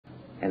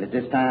And at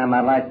this time,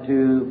 I'd like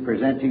to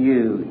present to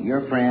you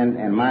your friend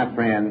and my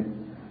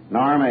friend,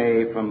 Norm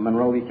A. from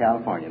Monrovia,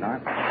 California.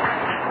 Norm? Thank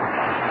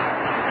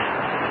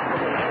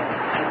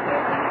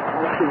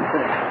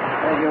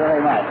you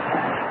very much.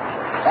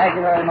 Thank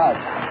you very much.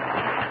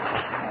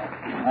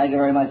 Thank you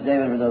very much,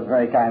 David, for those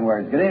very kind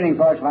words. Good evening,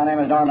 folks. My name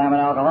is Norm. I'm an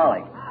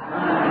alcoholic.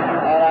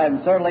 And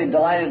I'm certainly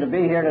delighted to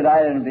be here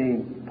tonight and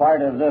be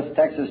part of this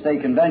Texas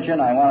State Convention.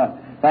 I want to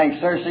thank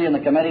Cersei and the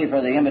committee for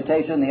the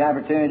invitation, the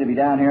opportunity to be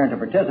down here and to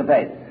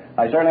participate.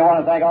 I certainly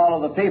want to thank all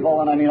of the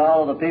people, and I mean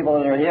all of the people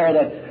that are here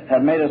that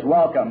have made us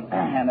welcome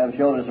and have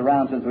showed us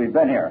around since we've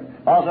been here.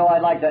 Also,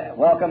 I'd like to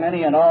welcome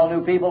any and all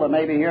new people that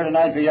may be here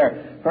tonight for your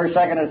first,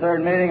 second, or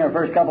third meeting or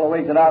first couple of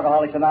weeks at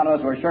Alcoholics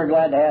Anonymous. We're sure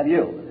glad to have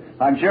you.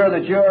 I'm sure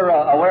that you're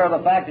aware of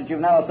the fact that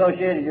you've now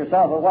associated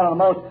yourself with one of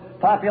the most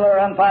popular,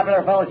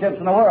 unpopular fellowships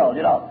in the world,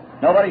 you know.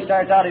 Nobody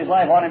starts out his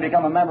life wanting to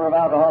become a member of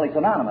Alcoholics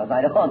Anonymous,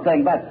 I don't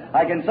think, but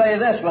I can say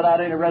this without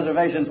any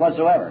reservations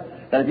whatsoever,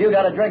 that if you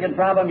got a drinking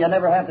problem, you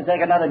never have to take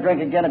another drink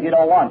again if you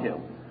don't want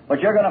to. What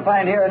you're going to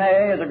find here in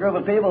AA is a group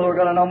of people who are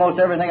going to know most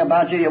everything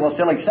about you, will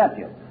still accept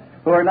you,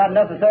 who are not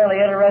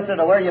necessarily interested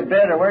in where you've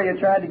been or where you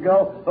tried to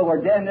go, but we're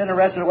dead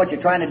interested in what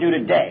you're trying to do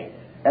today.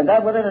 And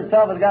that within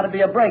itself has got to be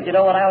a break. You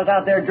know, when I was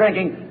out there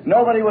drinking,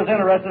 nobody was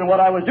interested in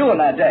what I was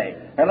doing that day,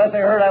 unless they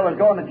heard I was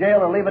going to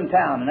jail or leaving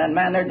town. And then,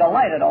 man, they're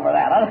delighted over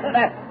that. Other than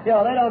that, you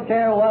know, they don't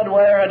care one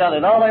way or another.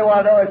 All they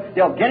want to know is,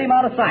 you know, get him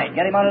out of sight,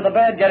 get him under the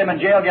bed, get him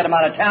in jail, get him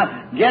out of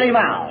town, get him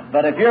out.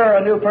 But if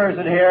you're a new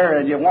person here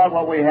and you want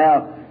what we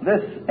have, this,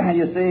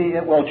 you see,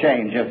 it will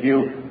change. If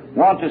you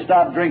want to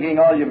stop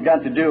drinking, all you've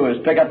got to do is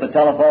pick up the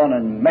telephone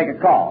and make a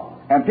call.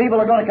 And people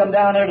are going to come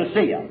down there to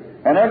see you.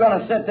 And they're going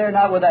to sit there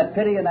not with that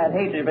pity and that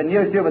hate you've been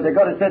used to, but they're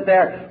going to sit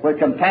there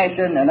with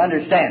compassion and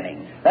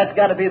understanding. That's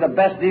got to be the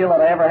best deal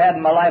that I ever had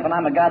in my life, and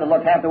I'm a guy that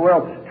looked half the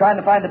world trying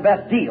to find the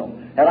best deal.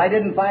 And I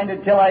didn't find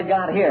it till I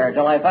got here,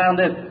 till I found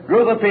this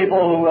group of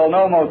people who will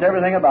know most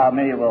everything about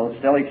me, will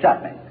still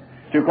accept me.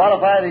 To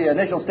qualify the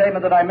initial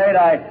statement that I made,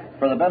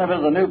 for the benefit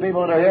of the new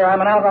people that are here,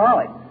 I'm an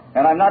alcoholic.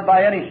 And I'm not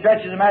by any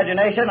stretch of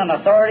imagination an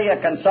authority, a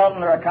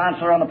consultant, or a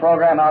counselor on the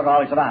program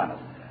Alcoholics Anonymous.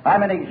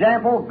 I'm an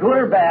example, good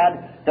or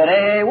bad, that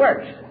AA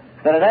works.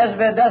 That it hasn't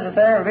been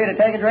necessary for me to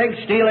take a drink,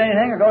 steal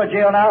anything, or go to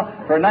jail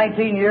now for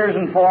 19 years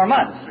and 4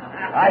 months.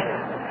 I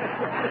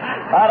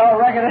don't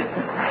reckon it.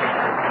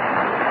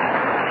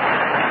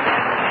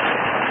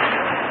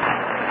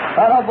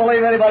 I don't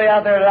believe anybody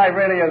out there tonight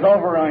really is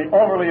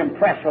overly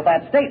impressed with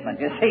that statement,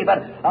 you see.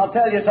 But I'll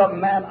tell you something,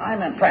 man,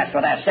 I'm impressed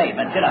with that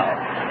statement, you know.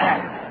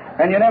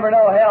 And you never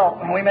know, hell,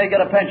 we may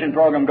get a pension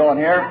program going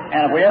here,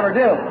 and if we ever do,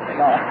 you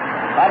know,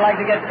 I'd like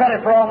to get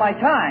credit for all my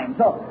time,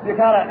 so you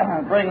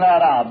gotta bring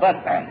that out.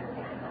 But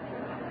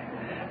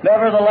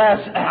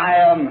nevertheless, I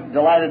am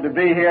delighted to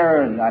be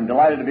here, and I'm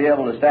delighted to be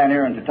able to stand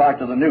here and to talk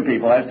to the new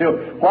people as to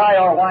why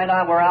or why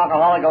not we're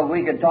alcoholic.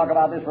 We could talk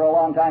about this for a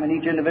long time, and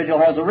each individual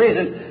has a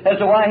reason as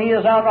to why he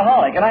is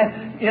alcoholic. And as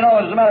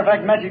a matter of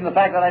fact, mentioning the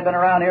fact that I've been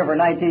around here for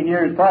 19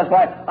 years plus,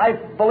 why I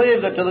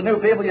believe that to the new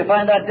people you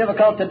find that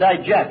difficult to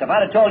digest. If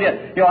I'd have told you,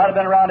 I'd have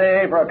been around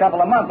AA for a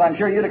couple of months, I'm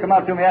sure you'd have come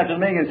up to me after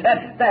the meeting and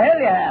said, "The hell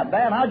you have,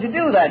 man? How'd you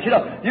do that?"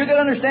 You can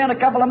understand a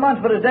couple of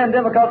months, but it's damn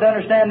difficult to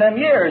understand them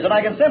years, and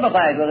I can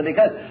sympathize with it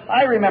because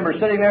I remember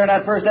sitting there in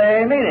that first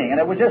AA meeting, and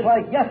it was just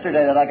like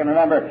yesterday that I can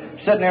remember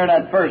sitting there in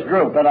that first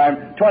group, and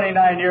I'm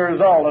 29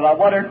 years old, and I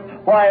wondered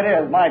why it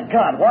is. My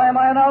God, why am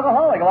I an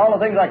alcoholic? Of all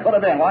the things I could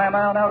have been, why am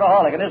I an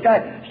alcoholic? And this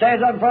guy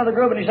stands up in front of the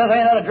group and he says, "I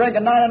ain't had a drink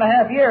in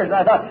 9.5 years." And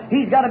I thought,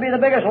 he's got to be the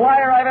biggest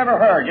liar I've ever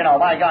heard.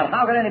 My God,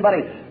 how can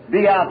anybody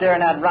be out there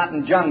in that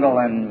rotten jungle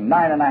in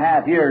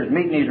 9.5 years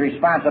meeting his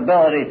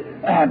responsibility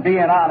and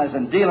being honest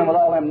and dealing with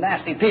all them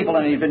nasty people?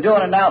 And he's been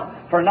doing it now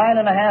for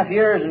 9.5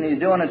 years, and he's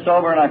doing it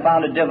sober, and I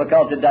found it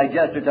difficult to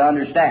digest it, to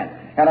understand.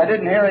 And I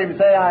didn't hear him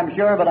say, "I'm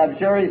sure," but I'm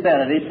sure he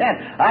said it. He said,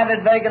 "I've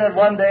been making it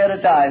one day at a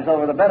time." So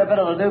for the benefit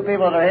of the new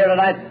people that are here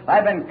tonight,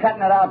 I've been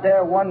cutting it out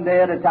there one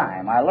day at a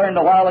time. I learned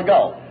a while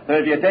ago that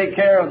if you take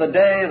care of the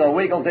day, the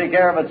week will take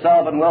care of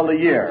itself, and will the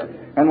year,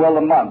 and will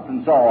the month,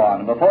 and so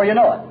on. Before you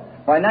know it,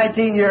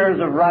 19 years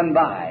have run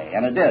by,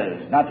 and it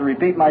is. Not to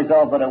repeat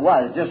myself, but it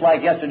was just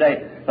like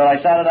yesterday that I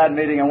sat at that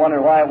meeting and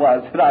wondered why it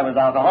was that I was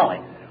alcoholic.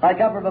 I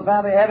come from a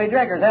family of heavy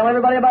drinkers. Hell,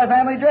 everybody in my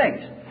family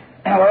drinks.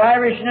 And we're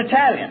Irish and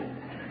Italian.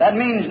 That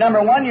means,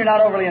 number one, you're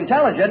not overly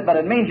intelligent, but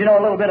it means you know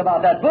a little bit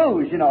about that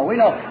booze. We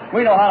know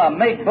how to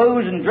make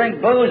booze and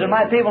drink booze, and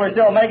my people are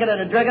still making it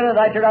and drinking it.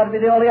 I turned out to be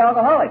the only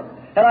alcoholic.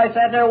 And I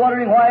sat there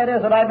wondering why it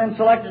is that I've been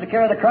selected to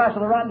carry the cross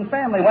of the rotten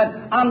family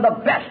when I'm the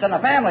best in the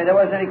family. There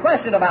wasn't any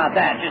question about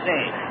that, you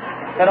see.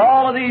 And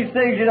all of these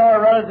things, are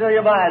running through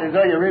your mind. And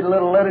so you read a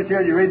little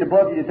literature, you read the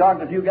book, and you talk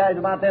to a few guys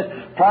about this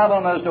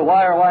problem as to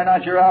why or why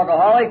not you're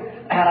alcoholic.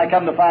 And I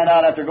come to find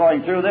out after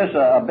going through this,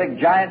 a big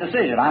giant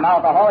decision. I'm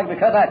alcoholic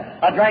because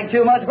I drank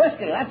too much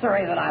whiskey. That's the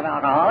reason I'm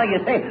alcoholic. You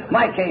see,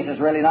 my case is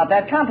really not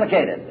that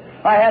complicated.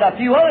 I had a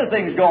few other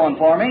things going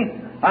for me.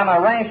 I'm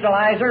a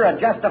rationalizer, a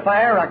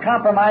justifier, a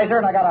compromiser,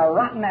 and I got a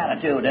rotten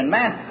attitude. And,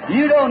 man,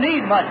 you don't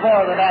need much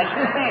more than that,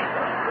 you see.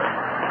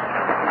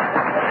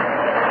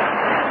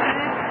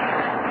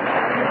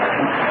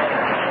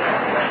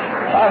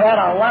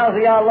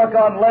 lousy outlook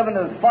on living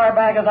as far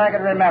back as I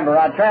can remember.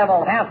 I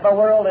traveled half the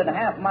world, and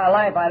half my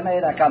life I made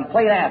a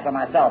complete ass of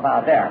myself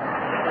out there.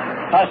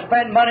 I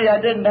spent money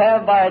I didn't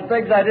have buying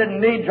things I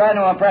didn't need, trying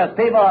to impress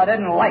people I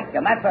didn't like.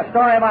 And that's the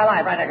story of my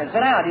life right there.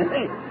 Sit down, you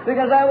see.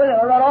 Because I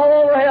run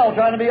all over hell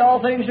trying to be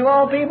all things to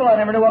all people. I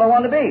never knew what I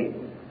wanted to be.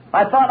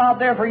 I thought out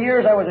there for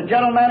years I was a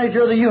general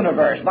manager of the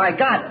universe. My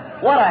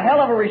God, what a hell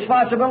of a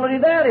responsibility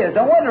that is.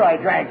 No wonder I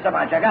drank so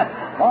much. I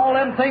got all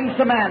them things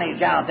to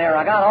manage out there.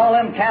 I got all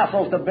them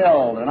castles to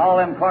build and all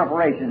them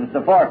corporations to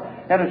form.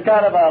 And it's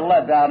kind of a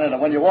letdown, isn't it?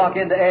 When you walk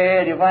into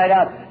AA and you find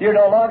out you're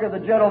no longer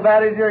the general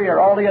manager,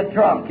 you're only a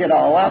drunk, you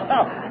know. Well,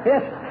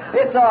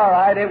 it's all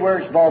right. It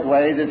works both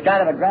ways. It's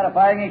kind of a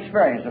gratifying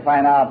experience to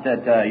find out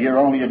that you're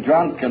only a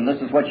drunk and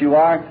this is what you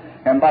are.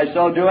 And by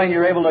so doing,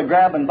 you're able to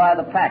grab and buy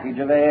the package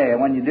of AA. And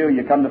when you do,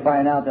 you come to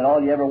find out that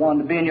all you ever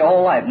wanted to be in your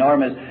whole life,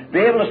 Norm, is be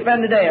able to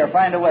spend a day or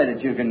find a way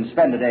that you can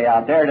spend a day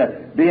out there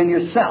to be in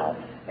yourself.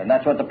 And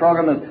that's what the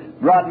program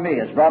has brought me.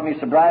 It's brought me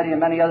sobriety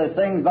and many other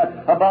things,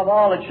 but above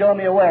all, it's shown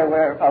me a way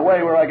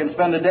where I can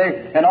spend a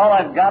day, and all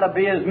I've got to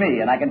be is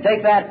me. And I can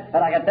take that,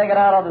 and I can take it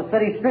out on the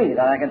city street,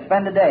 and I can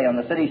spend a day on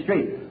the city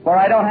street where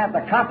I don't have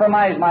to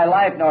compromise my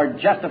life nor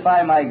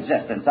justify my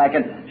existence. I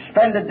can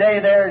spend a day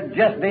there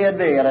just being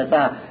me, and it's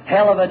a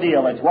hell of a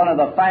deal. It's one of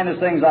the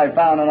finest things I've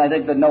found, and I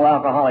think that no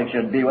alcoholic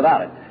should be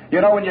without it. You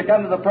know, when you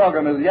come to the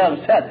program, as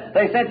Jeff said,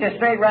 they set you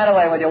straight right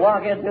away. When you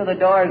walk in through the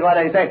doors, what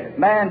they say,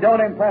 man,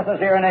 don't impress us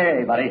here in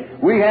AA, buddy.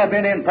 We have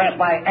been impressed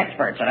by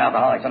experts at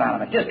Alcoholics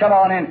Anonymous. Just come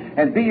on in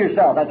and be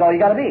yourself. That's all you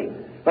got to be.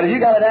 But if you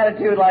got an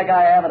attitude like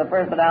I have and a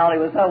personality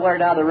with somewhere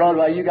down the road,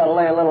 well, you got to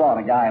lay a little on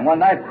a guy. And one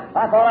night,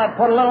 I thought I'd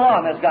put a little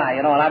on this guy,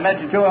 you know, and I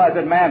mentioned to him, I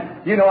said,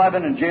 man, you know I've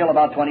been in jail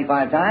about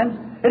 25 times?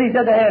 And he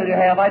said, the hell you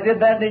have. I did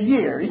that in a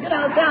year. You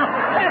know,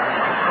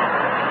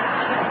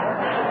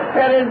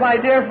 that is, my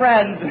dear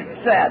friends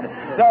said,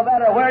 no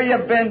matter where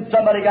you've been,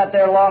 somebody got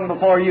there long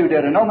before you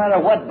did. And no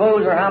matter what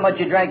booze or how much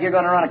you drank, you're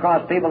going to run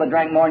across people that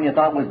drank more than you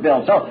thought was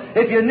billed. So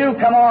if you're new,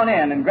 come on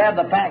in and grab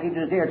the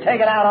packages here. Take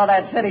it out on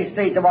that city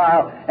street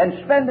tomorrow and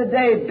spend the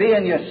day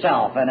being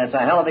yourself. And it's a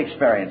hell of an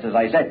experience, as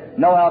I say.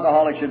 No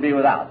alcoholic should be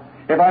without.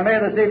 If I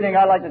may this evening,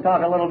 I'd like to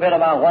talk a little bit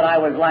about what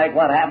I was like,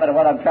 what happened, and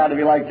what I'm trying to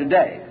be like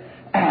today.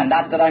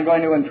 Not that I'm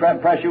going to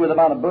impress you with the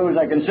amount of booze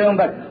I consume,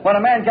 but when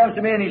a man comes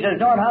to me and he says,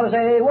 Norm, how does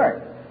AA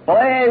work? Well,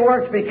 AA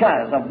works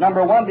because of,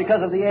 number one,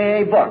 because of the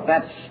AA book.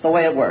 That's the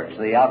way it works,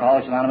 the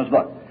Alcoholics Anonymous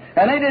book.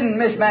 And they didn't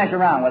mishmash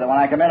around with it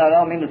when I come in. I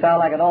don't mean to sound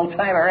like an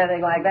old-timer or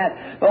anything like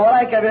that, but when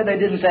I come in, they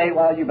didn't say,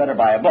 well, you better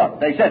buy a book.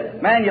 They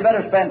said, man, you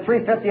better spend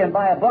 $3.50 and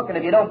buy a book, and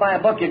if you don't buy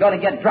a book, you're going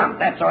to get drunk.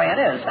 That's the way it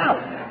is.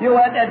 Now, you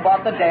went and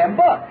bought the damn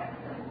book.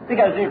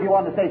 Because if you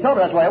wanted to stay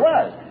sober, that's the way it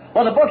was.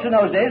 Well, the books in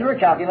those days were a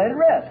calculated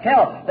risk.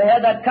 Hell, they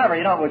had that cover.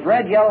 You know, it was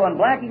red, yellow, and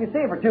black. You could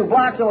see it for 2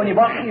 blocks, so when you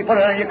bought it, you put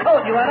it on your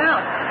coat, you went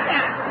out.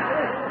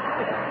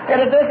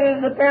 And this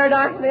is the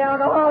paradox of the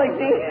alcoholic.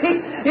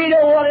 He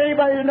don't want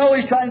anybody to know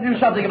he's trying to do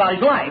something about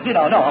his life. You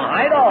know, no,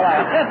 hide all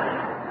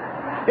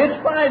that. It's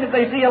fine if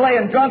they see you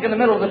laying drunk in the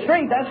middle of the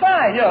street. That's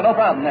fine. You know, no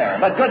problem there.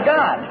 But good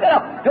God, you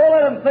know, don't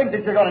let them think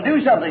that you're going to do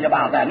something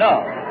about that.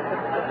 No.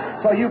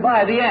 So you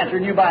buy the answer,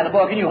 and you buy the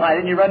book, and you hide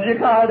it, and you run to your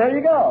car. There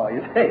you go.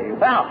 You see.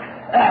 Well,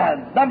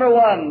 number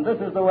one, this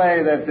is the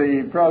way that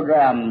the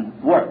program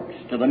works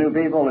to the new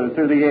people is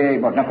through the AA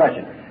book. No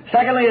question.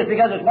 Secondly, it's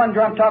because it's one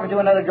drunk talking to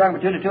another drunk,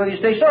 between the two of you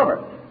stay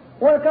sober.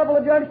 What a couple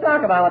of drunks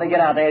talk about when they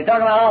get out there. They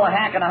talk about all the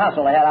hack and the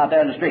hustle they had out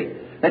there in the street.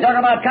 They talk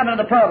about coming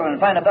to the program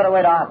and find a better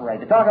way to operate.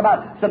 They talk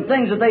about some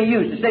things that they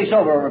use to stay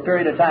sober over a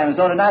period of time. And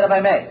so tonight, if I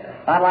may,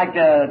 I'd like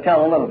to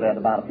tell a little bit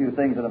about a few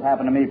things that have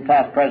happened to me,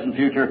 past, present,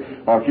 future,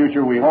 or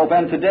future we hope,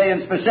 and today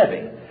in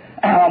specific.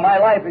 My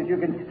life, as you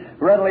can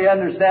readily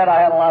understand, I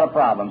had a lot of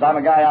problems. I'm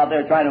a guy out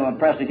there trying to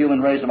impress the human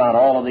race about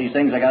all of these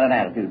things. I got an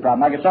attitude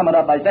problem. I could sum it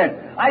up by saying,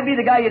 I'd be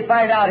the guy you'd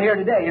find out here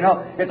today. You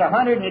know, it's 100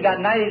 and you got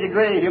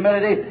 90-degree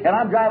humidity, and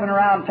I'm driving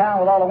around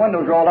town with all the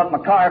windows rolled up in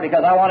my car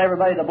because I want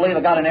everybody to believe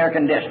I got an air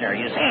conditioner,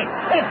 you see.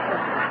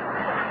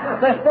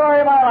 It's the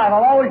story of my life.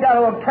 I've always got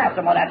to impress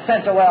them with that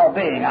sense of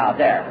well-being out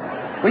there.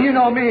 Well, you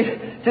know me,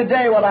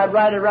 today when I'm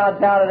riding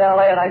around town in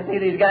L.A. and I see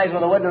these guys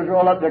with the windows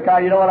rolled up in their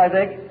car, you know what I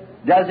think?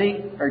 Does he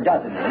or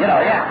doesn't he? You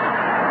know,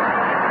 yeah.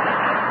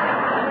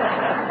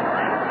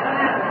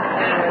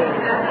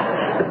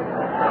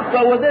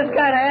 So with this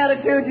kind of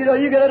attitude, you know,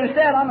 you can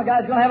understand I'm a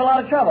guy who's going to have a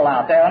lot of trouble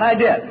out there, and I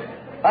did.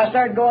 I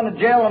started going to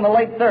jail in the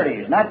late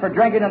 30s, not for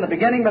drinking in the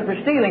beginning, but for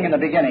stealing in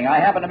the beginning. I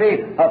happen to be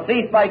a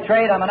thief by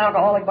trade. I'm an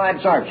alcoholic by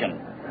absorption.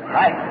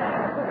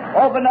 I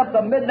opened up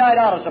the midnight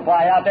auto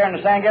supply out there in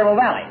the San Gabriel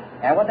Valley.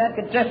 And what that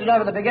consisted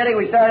of at the beginning,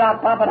 we started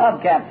out popping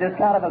hubcaps, just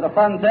kind of as a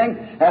fun thing,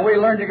 and we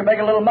learned you could make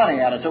a little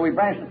money at it. So we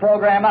branched the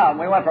program out, and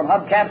we went from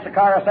hubcaps to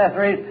car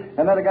accessories,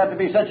 and then it got to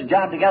be such a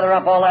job to gather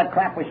up all that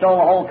crap, we stole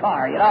the whole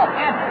car, you know.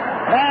 And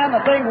man,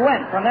 the thing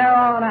went from there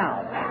on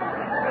out.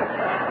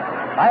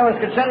 I was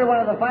considered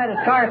one of the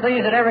finest car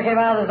thieves that ever came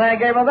out of the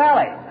San Gabriel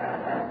Valley.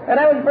 And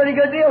that was a pretty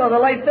good deal. In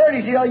the late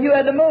 30s, you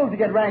had to move to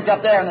get ranked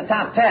up there in the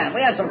top 10.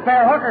 We had some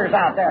fair hookers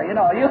out there,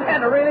 You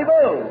had to really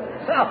move.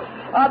 So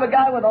I'm a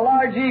guy with a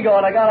large ego,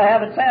 and I got to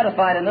have it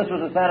satisfied, and this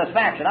was a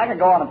satisfaction. I could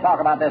go on and talk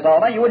about this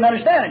all day. You wouldn't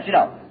understand it,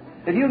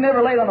 If you've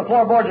never laid on the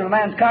floorboards of a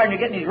man's car and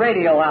you're getting his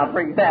radio out,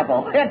 for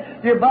example,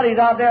 and your buddy's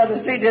out there on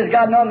the street just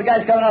got known, the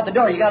guy's coming out the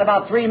door, you got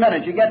about 3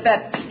 minutes, you get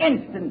that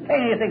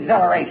instantaneous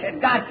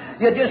exhilaration. God,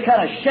 you just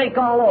kind of shake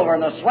all over,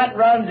 and the sweat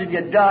runs, and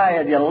you die,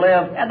 and you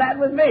live. And that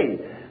was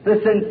me. The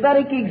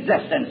synthetic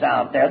existence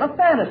out there, the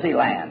fantasy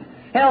land.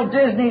 Hell,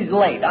 Disney's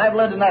late. I've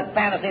lived in that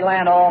fantasy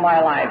land all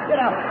my life.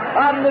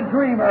 I'm the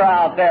dreamer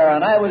out there,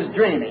 and I was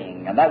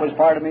dreaming, and that was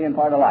part of me and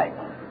part of life.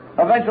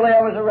 Eventually, I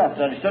was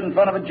arrested. I stood in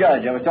front of a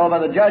judge. I was told by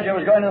the judge I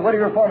was going to the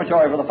Whittier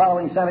Reformatory for the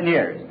following 7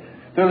 years.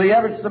 Through the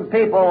efforts of some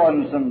people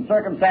and some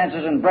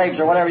circumstances and breaks,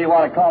 or whatever you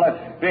want to call it,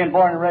 being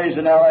born and raised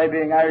in L.A.,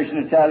 being Irish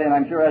and Italian,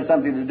 I'm sure it has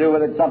something to do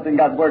with it. Something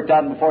got worked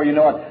out, and before you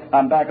know it,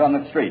 I'm back on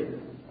the street.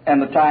 And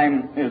the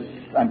time is,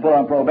 I'm put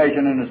on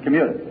probation and is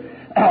commuted.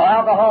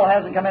 Alcohol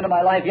hasn't come into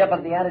my life yet,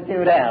 but the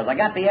attitude has. I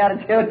got the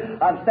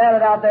attitude. I've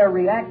started out there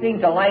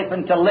reacting to life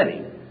and to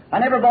living. I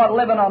never bought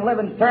living on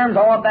living's terms.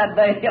 I want that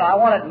day, I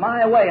want it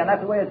my way, and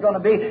that's the way it's going to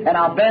be, and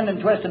I'll bend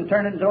and twist and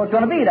turn it so it's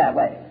going to be that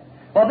way.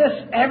 Well,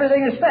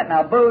 everything is set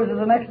now. Booze is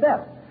the next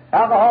step.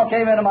 Alcohol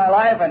came into my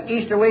life on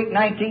Easter week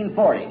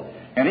 1940.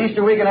 And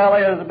Easter week in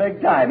L.A. was a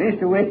big time.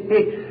 Easter week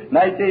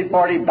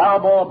 1940,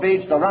 Balboa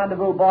Beach, the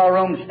Rendezvous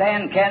Ballroom,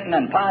 Stan Kenton,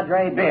 and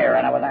Padre beer.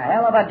 And it was a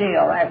hell of a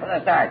deal right from the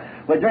start.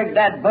 We drink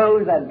that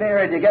booze, that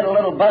beer, and you get a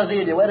little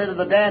buzzy, and you went into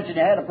the dance, and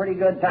you had a pretty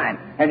good time.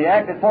 And you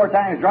acted 4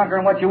 times drunker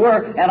than what you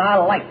were, and I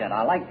liked it.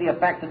 I liked the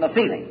effect and the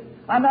feeling.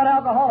 I'm not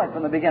alcoholic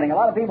from the beginning. A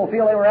lot of people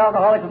feel they were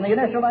alcoholics from the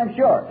initial, I'm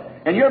sure.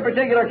 In your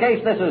particular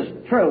case, this is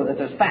true.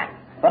 This is fact.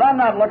 But I'm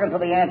not looking for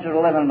the answer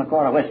to living in a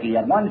quart of whiskey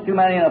yet. One's too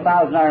many and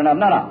 1,000 are enough.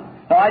 No.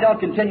 So I don't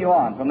continue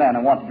on from then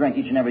and want to drink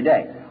each and every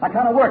day. I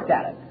kind of worked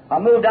at it. I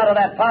moved out of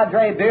that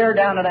Padre beer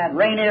down to that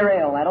Rainier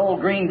Ale, that old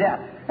Green Death.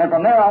 And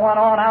from there I went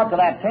on out to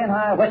that 10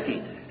 High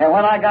whiskey. And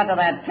when I got to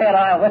that 10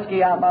 High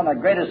whiskey, I found the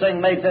greatest thing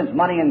made since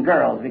money and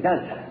girls,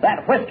 because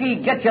that whiskey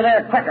gets you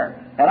there quicker.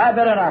 And I've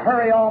been in a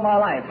hurry all my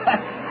life.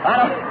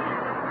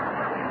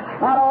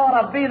 I don't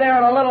want to be there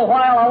in a little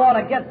while. I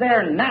want to get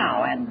there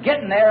now. And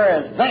getting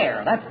there is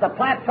there. That's the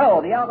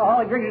plateau the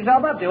alcoholic drinks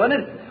himself up to, isn't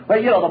it?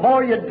 Well, the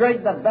more you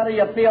drink, the better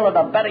you feel, and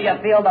the better you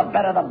feel, the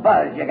better the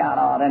buzz you got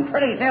on. And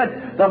pretty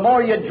soon, the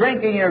more you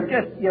drink, and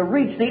you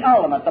reach the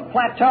ultimate, the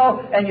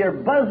plateau, and you're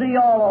buzzy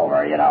all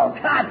over,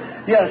 God,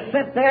 you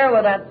sit there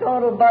with that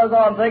total buzz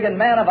on thinking,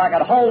 man, if I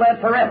could hold that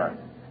forever.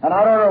 And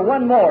I'd order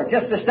one more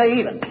just to stay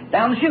even.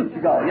 Down the chute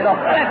you go,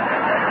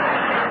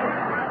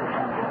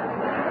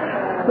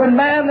 But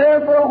man,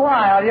 there for a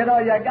while, you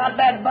got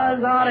that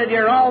buzz on it.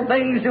 You're all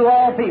things to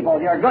all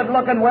people. You're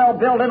good-looking,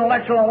 well-built,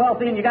 intellectual, and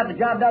wealthy, and you got the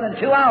job done in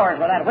 2 hours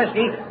with that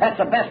whiskey. That's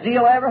the best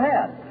deal I ever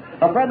had.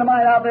 A friend of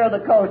mine out there on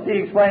the coast,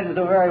 he explains it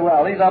so very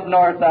well. He's up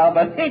north now,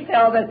 but he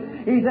tells it.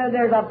 He said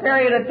there's a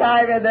period of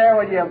time in there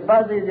when you're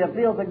buzzy and you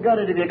feel so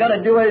good, and if you're going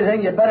to do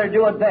anything, you better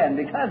do it then,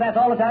 because that's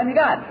all the time you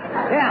got.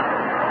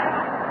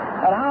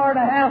 Yeah. An hour and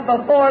a half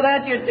before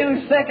that, you're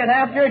too sick, and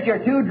after it,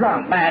 you're too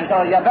drunk, man,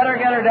 so you better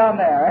get her down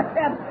there.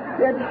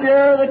 It's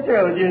sure the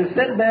truth. You're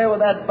sitting there with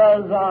that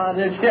buzz on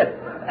and shit.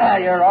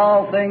 You're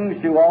all things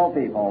to all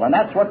people. And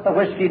that's what the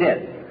whiskey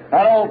did.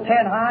 That old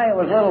 10 High, it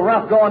was a little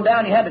rough going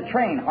down. You had to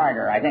train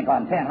harder, I think,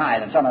 on 10 High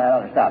than some of that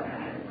other stuff.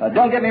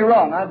 Don't get me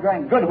wrong. I've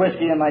drank good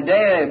whiskey in my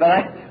day,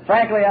 but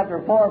frankly, after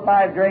 4 or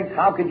 5 drinks,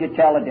 how could you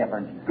tell the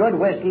difference? Good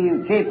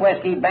whiskey, cheap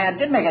whiskey, bad,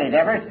 didn't make any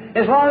difference.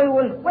 As long as it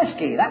was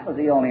whiskey, that was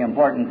the only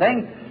important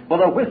thing. Well,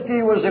 the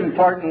whiskey was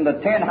important.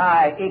 The 10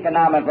 High,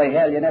 economically,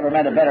 hell, you never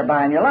met a better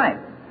buy in your life.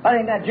 I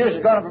think that juice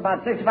is going up for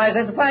about 65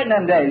 cents a pint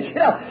in them days.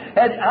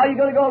 And how are you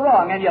going to go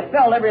wrong? And you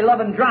felt every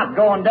loving drop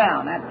going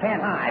down. That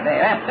 10 High,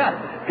 baby.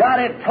 Got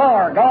it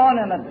tore,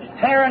 going, and it's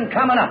tearing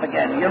coming up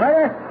again. You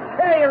remember?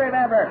 Hey, you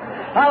remember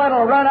how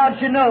it'll run out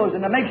your nose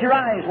and it makes your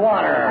eyes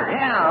water.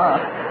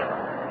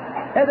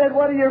 Yeah. And then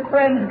one of your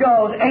friends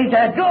goes, ain't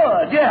that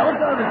good? Yeah, what's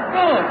on this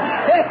good?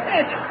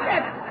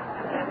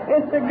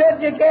 It's so good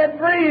you can't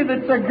breathe.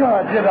 It's so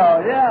good,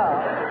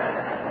 yeah.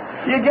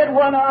 You get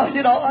one out,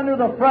 under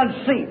the front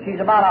seat. He's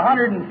about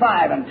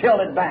 105 and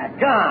tilted back.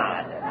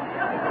 God,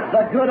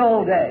 the good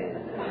old days.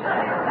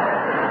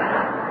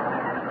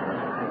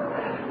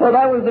 Well,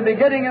 that was the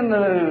beginning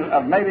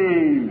of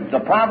maybe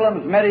the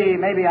problems.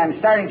 Maybe I'm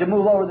starting to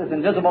move over this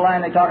invisible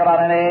line they talk about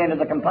in AA into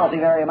the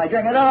compulsive area of my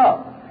drinking.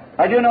 No.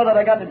 I do know that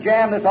I got to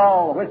jam this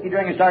all whiskey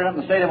drinking started up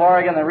in the state of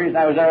Oregon. The reason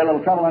I was there, a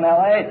little trouble in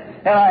L.A.,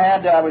 and I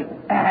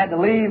had to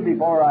leave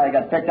before I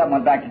got picked up and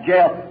went back to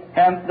jail.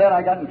 And then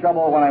I got in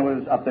trouble when I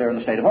was up there in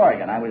the state of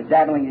Oregon. I was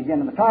dabbling again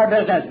in the car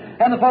business,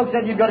 and the folks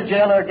said, you go to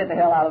jail or get the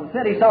hell out of the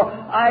city. So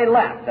I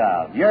left.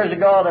 Years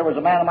ago, there was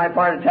a man in my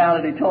part of town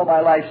that he told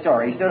my life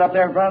story. He stood up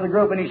there in front of the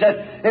group, and he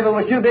said, if it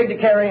was too big to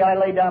carry, I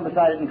laid down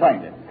beside it and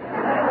claimed it.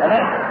 And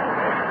then,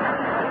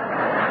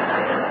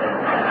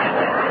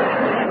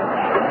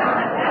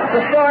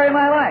 the story of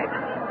my life.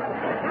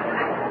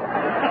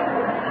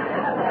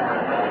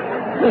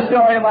 The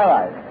story of my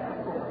life.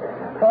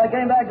 So I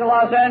came back to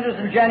Los Angeles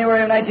in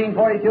January of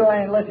 1942.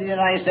 I enlisted in the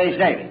United States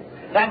Navy.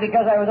 Not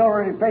because I was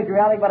overly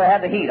patriotic, but I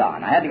had the heat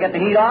on. I had to get the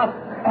heat off.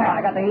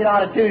 I got the heat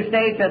on at 2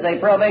 states. The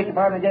probation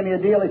department gave me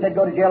a deal. They said,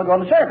 go to jail or go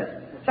in the service.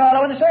 So I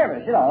went to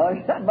service. You know,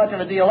 there's not much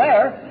of a deal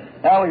there.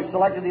 I was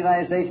selected the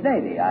United States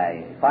Navy.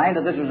 I find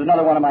that this was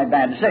another one of my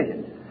bad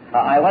decisions.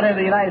 I went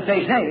into the United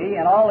States Navy,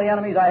 and all the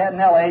enemies I had in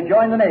L.A.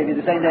 joined the Navy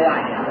the same day I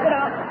did. You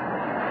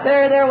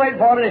know, they're waiting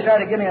for me. They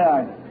started giving me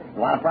a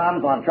lot of problems,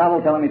 a lot of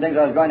trouble, telling me things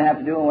I was going to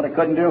have to do and what I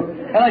couldn't do.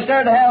 And I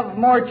started to have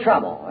more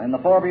trouble. In the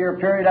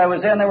 4-year period I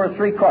was in, there were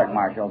 3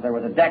 court-martials. There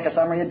was a deck, a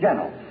summary, a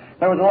general.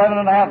 There was 11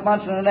 and a half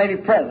months in a Navy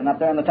prison up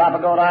there on the top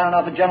of Goat Island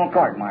off the general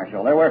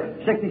court-martial. There were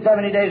 60,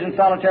 70 days in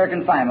solitary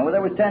confinement.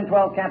 There was 10,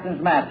 12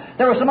 captain's mast.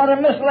 There were some other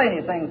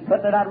miscellaneous things,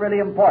 but they're not really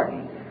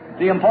important.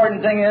 The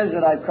important thing is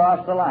that I've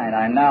crossed the line.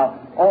 I'm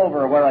now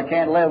over where I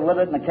can't live with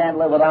it, and I can't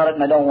live without it,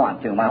 and I don't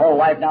want to. My whole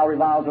life now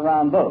revolves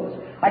around booze.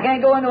 I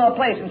can't go into a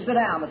place and sit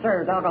down that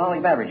serves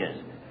alcoholic beverages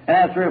and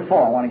have 3 or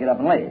 4 I want to get up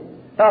and leave.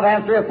 So if I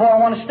have 3 or 4 I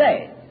want to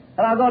stay,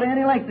 then I'll go to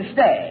any length to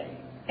stay.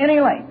 Any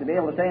length to be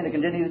able to stay and to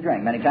continue to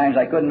drink. Many times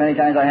I couldn't, many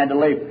times I had to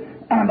leave,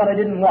 but I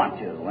didn't want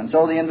to. And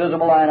so the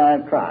invisible line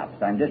I've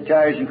crossed. I'm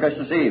discharged on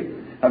Christmas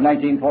Eve of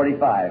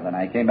 1945, and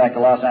I came back to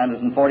Los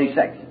Angeles in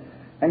 46.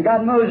 And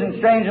God moves in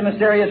strange and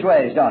mysterious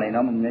ways, don't he?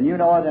 And you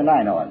know it, and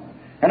I know it.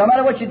 And no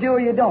matter what you do or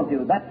you don't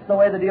do, that's the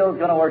way the deal is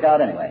going to work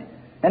out anyway.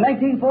 And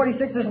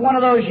 1946 is one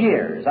of those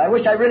years. I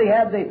wish I really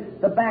had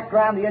the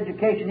background, the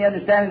education, the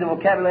understanding, the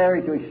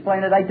vocabulary to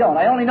explain it. I don't.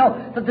 I only know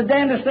that the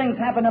damnedest things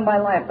happen in my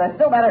life. That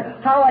no matter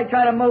how I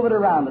try to move it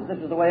around, that this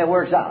is the way it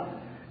works out.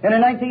 And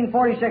in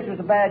 1946 was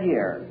a bad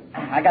year.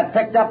 I got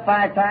picked up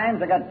 5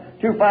 times. I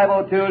got 2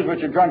 502s,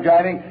 which are drunk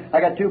driving.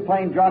 I got 2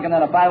 plain drunk, and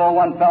then a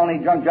 501 felony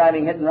drunk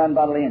driving, hit and run,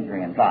 bodily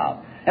injury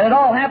involved. And it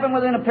all happened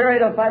within a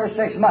period of 5 or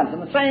 6 months in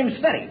the same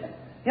city.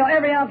 You know,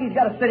 every Yankee's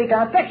got a city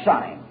kind of fix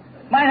on him.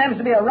 Mine happens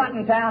to be a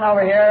rotten town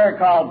over here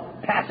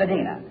called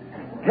Pasadena.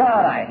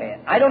 God, I hate it.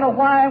 I don't know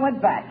why I went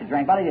back to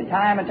drink, but I did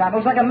time and time. It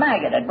was like a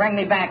maggot. It'd bring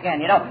me back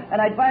in, you know, and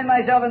I'd find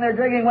myself in there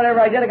drinking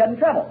whatever I did. I got in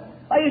trouble.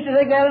 I used to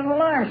think they had an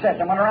alarm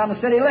system went around the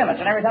city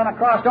limits, and every time I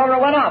crossed over, it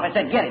went off. I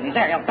said, get him. He's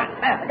there. You know,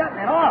 I got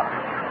me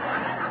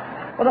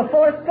off. Well, the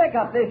 4th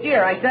pickup this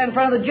year, I stand in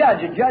front of the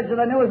judge, a judge that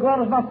I knew as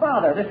well as my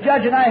father. This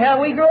judge and I,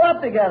 we grew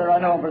up together.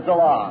 I knew him for so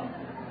long.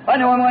 I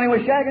knew him when he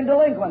was shagging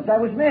delinquents. That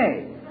was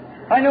me.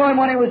 I knew him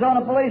when he was on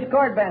a police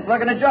court bench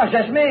looking at drugs.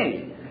 That's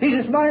me. He's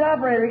a smart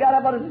operator. He got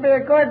up on a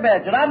superior court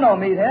bench, and I'm no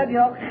meathead.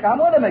 You know, I'm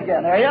with him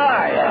again. There you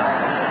are.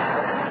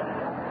 Yeah.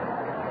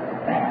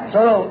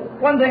 So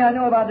one thing I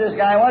knew about this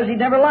guy was he'd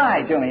never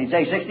lied to me. He'd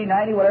say 60,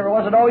 90, whatever it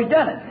was, had always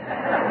done it.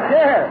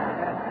 Sure.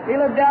 He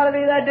looked down at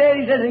me that day,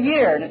 and he says, a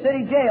year in the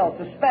city jail,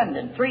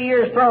 suspended, 3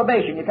 years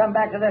probation. You come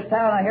back to this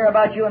town, I hear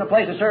about you in a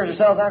place that serves or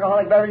sells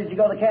alcoholic beverages, you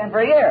go to can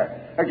for a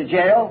year. Or to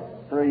jail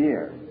for a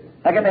year.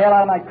 I get the hell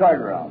out of my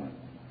courtroom.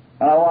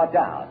 And I walked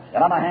out. And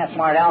I'm a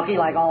half-smart alkie,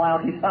 like all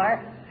alkies are.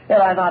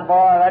 And I thought,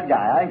 boy, that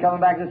guy, I ain't coming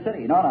back to the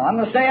city. No, I'm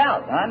going to stay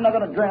out. I'm not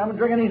going to drink. I'm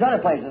drinking these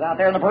other places out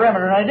there in the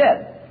perimeter, and I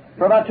did.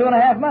 For about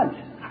 2.5 months.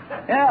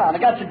 Yeah, and I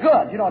got so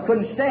good. You know, I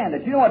couldn't stand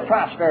it. You know what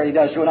prosperity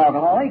does to an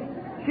alcoholic?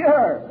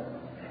 Sure.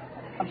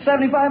 I'm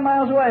 75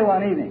 miles away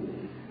one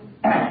evening.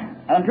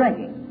 And I'm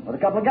drinking with a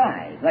couple of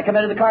guys. And I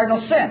committed the cardinal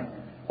sin.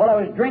 While I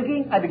was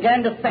drinking, I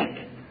began to think.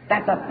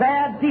 That's a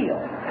bad deal.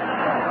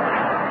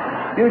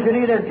 You should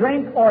either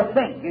drink or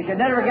think. You should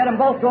never get them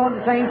both going at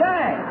the same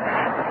time.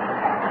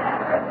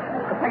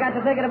 I got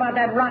to thinking about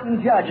that rotten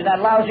judge in that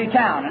lousy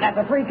town, and that's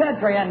a free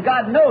country, and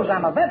God knows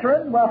I'm a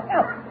veteran. Well,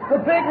 hell, the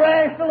big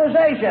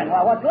rationalization.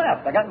 Well, what's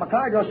left? I got in my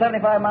car, drove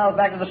 75 miles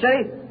back to the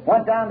city,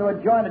 went down to a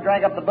joint, I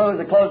drank up the booze,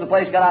 I closed the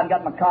place, got out and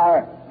got in my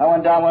car. I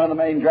went down one of the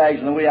main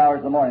drags in the wee hours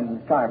of the morning, and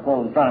the car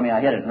pulled in front of me.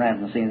 I hit it and ran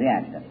from the scene of the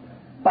accident.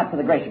 But for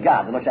the grace of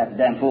God that looks after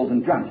damn fools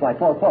and drunks, why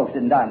 4 folks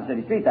didn't die on the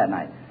city street that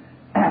night.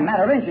 A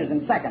matter of inches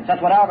and seconds.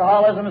 That's what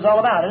alcoholism is all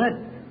about, isn't it?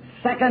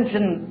 Seconds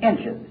and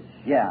inches.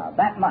 Yeah,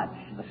 that much.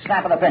 The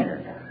snap of the finger.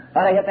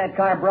 Had I hit that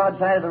car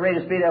broadside at the rate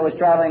of speed I was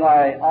traveling,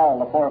 why, all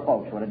the 4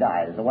 folks would have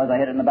died, as it was I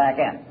hit it in the back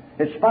end.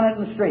 It spun it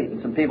in the street,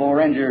 and some people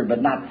were injured,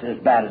 but not as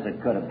bad as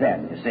it could have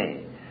been, you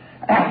see.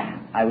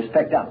 I was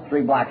picked up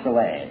 3 blocks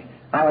away.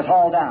 I was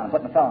hauled down,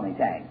 put in the felony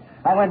tank.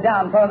 I went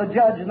down in front of the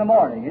judge in the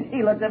morning, and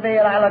he looked at me,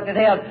 and I looked at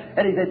him,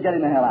 and he said, get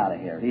him the hell out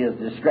of here. He is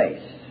a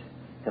disgrace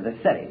to the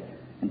city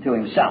and to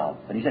himself.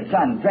 But he said,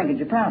 son, drinking's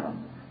your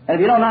problem. And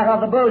if you don't knock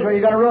off the booze,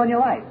 you're going to ruin your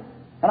life.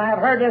 And I have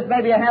heard this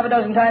maybe a half a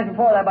dozen times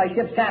before that by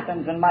ship's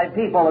captains and my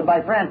people and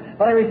my friends,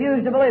 but I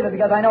refuse to believe it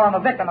because I know I'm a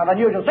victim of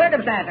unusual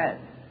circumstances.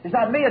 It's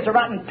not me, it's the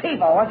rotten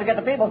people. Once I get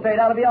the people straight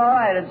out, it'll be all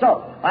right. And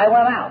so I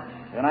went out,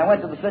 and I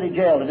went to the city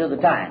jail to do the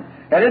time.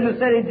 And in the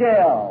city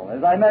jail,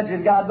 as I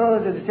mentioned, God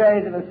moves and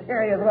changed in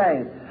mysterious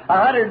ways.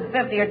 150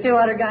 or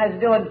 200 guys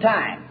doing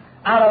time.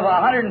 Out of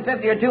 150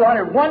 or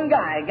 200, one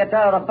guy gets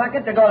out of the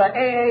bucket to go to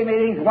AA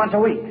meetings once a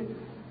week.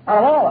 Out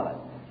of all of it.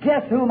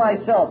 Guess who my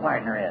cell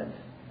partner is?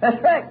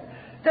 That's right.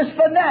 This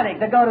fanatic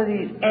to go to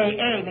these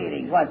AA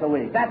meetings once a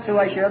week. That's who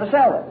I share the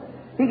cell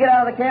with. He get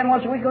out of the can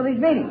once a week on these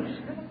meetings.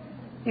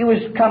 he was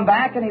come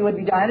back and he would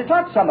be dying to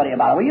talk to somebody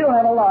about it. Well, you don't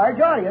have a large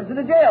audience in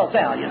a jail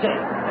cell, you see.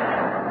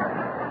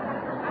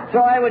 So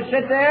I would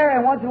sit there,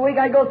 and once a week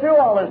I'd go through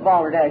all this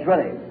balderdash with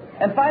him.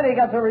 And finally it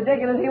got so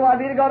ridiculous he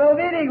wanted me to go to a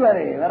meeting with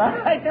him. And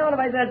I told him,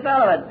 I said,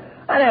 Sullivan,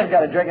 I haven't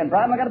got a drinking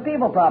problem, I got a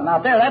people problem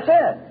out there, that's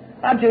it.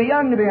 I'm too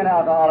young to be an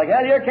alcoholic.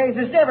 Well, your case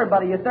is different,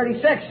 buddy, you're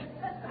 36.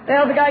 The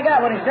hell's the guy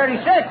got when he's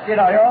 36? You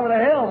know, you're over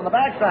the hills on the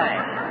backside.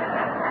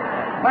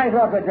 Might as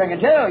well quit drinking,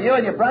 too. You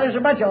and your brothers are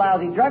a bunch of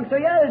lousy drunks, so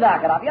you ought to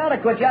knock it off. You ought to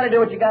quit, you ought to do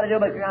what you got to do,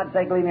 but for God's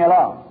sake, leave me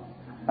alone.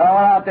 And I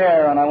went out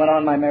there, and I went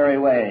on my merry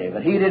way.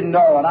 But he didn't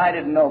know, and I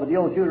didn't know. But the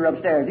old shooter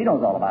upstairs, he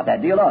knows all about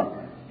that. Do you know?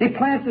 He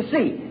plants the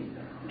seed.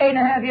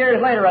 8.5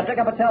 years later, I took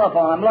up a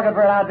telephone. I'm looking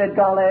for an outfit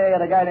called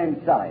a guy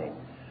named Sully.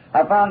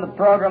 I found the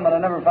program, but I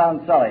never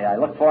found Sully. I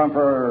looked for him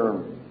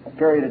for a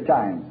period of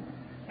time.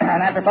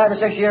 And after 5 or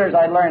 6 years,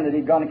 I learned that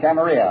he'd gone to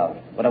Camarillo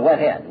with a wet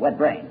head, wet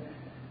brain.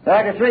 So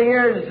after 3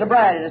 years of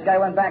sobriety, this guy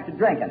went back to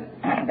drinking.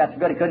 Got so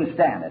good he couldn't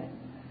stand it.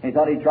 He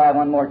thought he'd try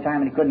one more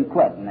time, and he couldn't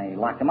quit, and they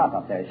locked him up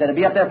there. He said he'd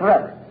be up there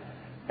forever.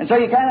 And so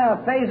you kind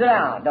of phase it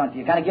out, don't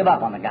you? You kind of give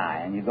up on the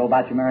guy, and you go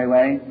about your merry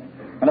way.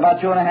 And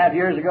about 2.5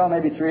 years ago,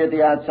 maybe 3 at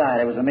the outside,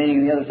 there was a meeting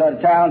on the other side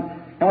of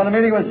town, and when the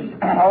meeting was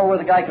over,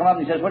 the guy come up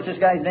and he says, what's this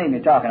guy's name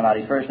you're talking about?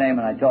 His first name,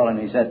 and I told him,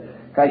 and he said,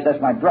 Christ, that's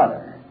my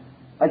brother.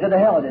 I said, the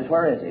hell it is,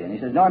 where is he? And he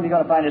says, Norm, you're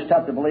going to find it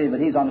tough to believe, but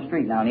he's on the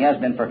street now, and he has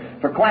been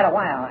for quite a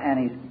while, and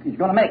he's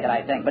going to make it,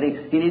 I think, but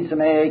he needs some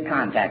AA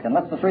contact, and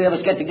let's the 3 of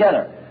us get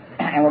together,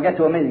 and we'll get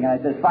to a meeting. And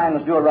I says, fine,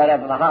 let's do it right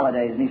after the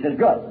holidays. And he says,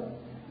 good.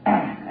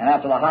 And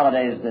after the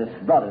holidays, this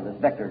brother, this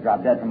Victor,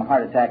 dropped dead from a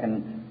heart attack,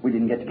 and we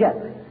didn't get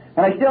together.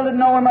 And I still didn't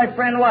know where my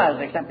friend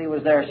was, except he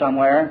was there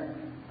somewhere.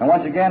 And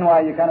once again,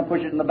 why, you kind of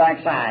push it in the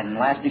backside. And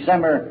last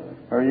December,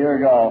 or a year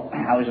ago,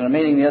 I was in a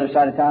meeting the other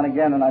side of town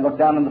again, and I looked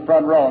down in the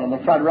front row, and in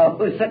the front row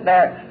was sitting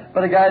there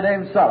with a guy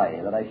named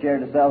Sully that I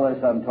shared a cell with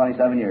some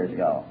 27 years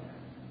ago.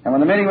 And when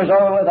the meeting was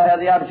over with, I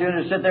had the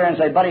opportunity to sit there and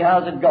say, buddy,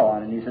 how's it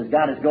going? And he says,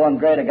 God, it's going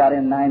great. I got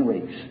in 9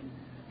 weeks.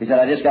 He said,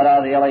 I just got out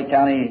of the L.A.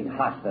 County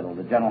Hospital,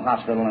 the General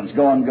Hospital, and it's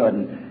going good,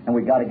 and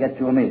we got to get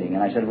to a meeting.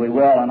 And I said, we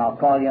will, and I'll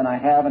call you, and I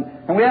have, and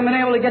we haven't been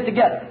able to get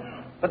together.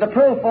 But the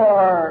proof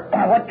for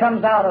what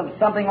comes out of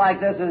something like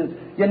this is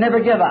you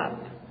never give up.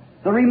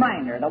 The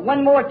reminder that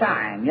one more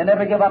time, you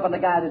never give up on the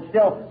guy that's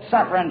still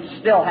suffering,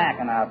 still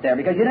hacking out there,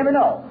 because you never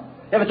know.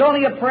 If it's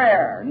only a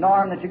prayer,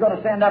 Norm, that you're going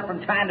to send up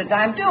from time to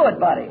time, do it,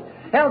 buddy.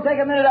 Hell,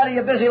 take a minute out of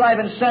your busy life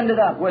and send it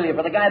up, will you,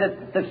 for the guy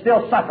that's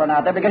still suffering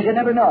out there, because you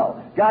never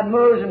know. God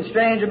moves in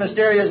strange and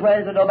mysterious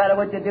ways, and no matter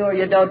what you do or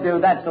you don't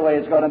do, that's the way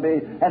it's going to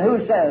be. And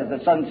who says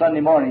that Sunday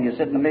morning you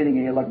sit in the meeting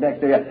and you look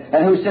next to you,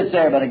 and who sits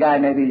there but a guy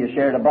maybe you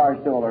shared a bar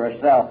stool or a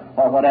cell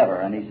or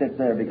whatever, and he sits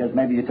there because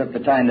maybe you took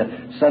the time to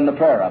send the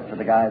prayer up for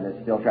the guy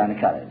that's still trying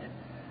to cut it.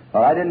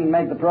 Well, I didn't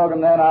make the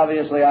program then.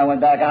 Obviously, I went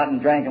back out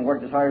and drank and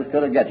worked as hard as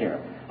could to get here.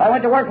 I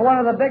went to work for one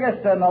of the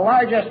biggest and the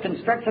largest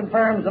construction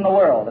firms in the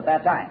world at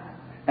that time,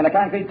 in the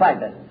concrete pipe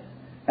business.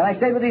 And I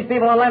stayed with these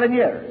people 11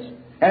 years.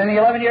 And in the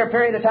 11-year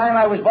period of time,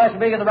 I was blessed to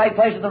be in the right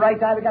place at the right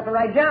time and got the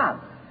right job.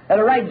 And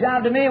the right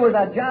job to me was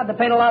a job that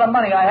paid a lot of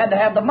money. I had to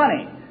have the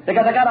money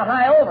because I got a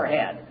high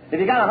overhead. If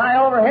you got a high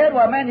overhead,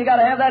 well, man, you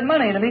got to have that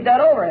money to meet that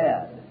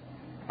overhead.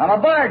 I'm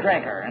a bar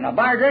drinker, and a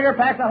bar drinker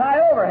packs a high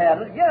overhead.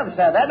 You have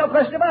said that, no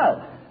question about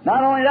it.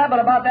 Not only that, but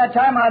about that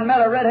time I'd met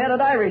a red-headed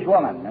Irish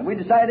woman, and we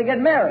decided to get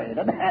married,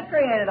 and that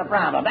created a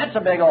problem. That's a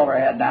big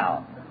overhead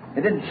now.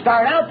 It didn't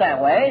start out that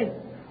way.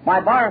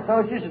 My bar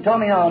associates had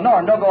told me, oh,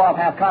 Norm, don't go off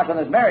half-cocked on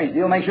this marriage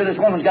deal. Make sure this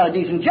woman's got a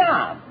decent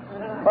job.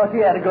 Well, she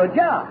had a good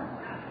job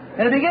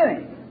in the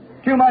beginning.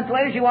 2 months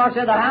later, she walks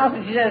into the house,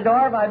 and she says,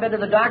 Norm, I've been to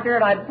the doctor,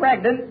 and I'm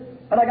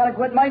pregnant, but I got to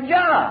quit my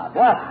job.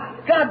 Well,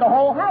 God, the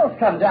whole house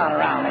comes down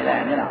around me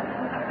then, you know.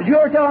 Did you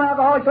ever tell an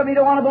alcoholic something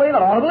you don't want to believe? I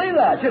don't want to believe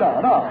that, you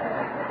know, no.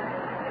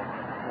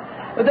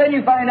 But then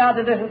you find out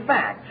that this is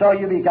fact, so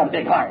you become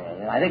big-hearted.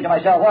 And I think to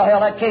myself, well,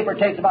 hell, that caper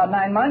takes about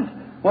 9 months.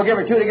 We'll give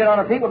her 2 to get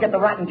on her feet. We'll get the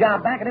rotten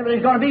job back, and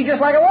everything's going to be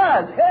just like it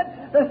was.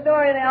 It's the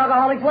story of the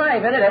alcoholic's life,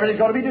 isn't it? Everything's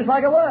going to be just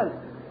like it was.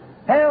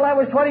 Hell, that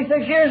was 26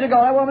 years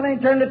ago. That woman ain't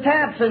turned a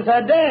tap since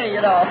that day,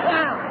 you know.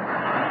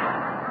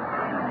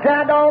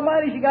 God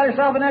almighty, she got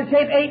herself in that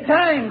shape 8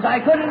 times.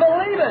 I couldn't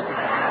believe it.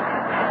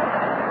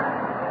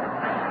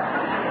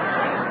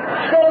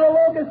 Instead of the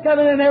locusts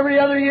coming in every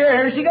other year,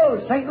 here she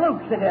goes, St.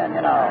 Luke's again,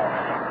 you know.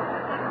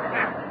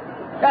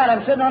 God,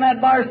 I'm sitting on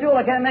that bar stool.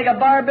 I can't make a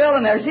bar bill,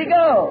 and there she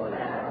goes.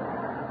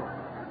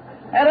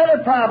 Had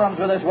other problems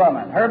with this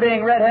woman. Her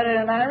being red-headed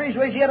and Irish,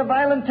 well, she had a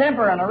violent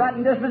temper and a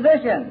rotten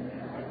disposition.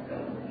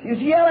 She used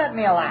to yell at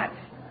me a lot.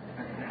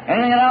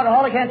 Anything an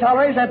alcoholic can't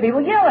tolerate is that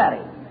people yell at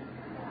him.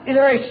 He's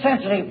a very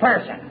sensitive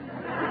person.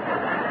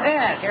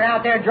 Yes, you're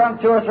out there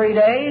drunk 2 or 3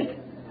 days,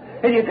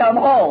 and you come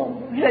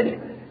home.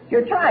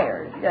 You're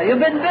tired. Yeah, you've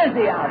been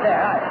busy out there.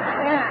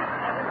 Yeah.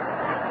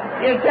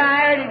 You're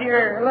tired and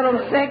you're a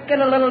little sick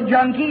and a little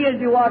junky as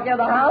you walk in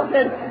the house,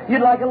 and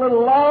you'd like a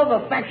little love,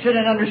 affection,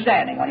 and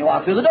understanding when you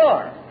walk through the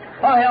door.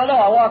 Oh, hell no,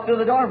 I walk through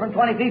the door, and from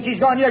 20 feet she's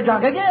going, you're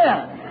drunk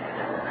again.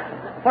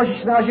 Well,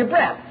 she smells your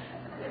breath.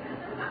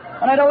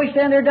 And I'd always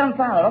stand there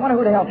dumbfounded. I wonder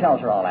who the hell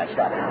tells her all that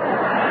stuff.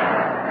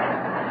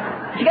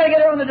 You got to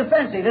get her on the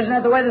defensive. Isn't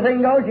that the way the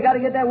thing goes? You got to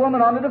get that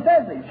woman on the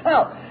defensive.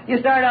 So, you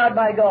start out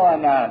by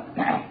going,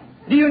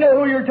 do you know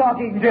who you're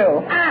talking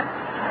to?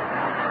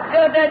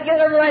 Get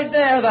her right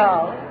there,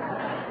 though.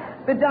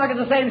 Been talking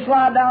to the same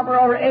slob now for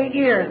over 8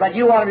 years, but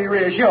you want to be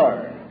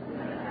reassured.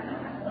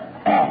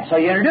 So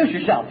you introduce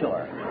yourself to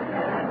her.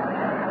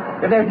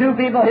 If there's new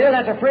people here,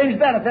 that's a fringe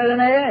benefit in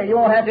AA. You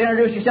won't have to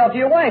introduce yourself to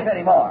your wife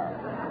anymore.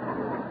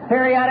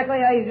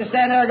 Periodically, I used to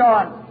stand there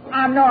going,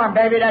 I'm Norm,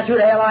 baby, that's who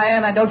the hell I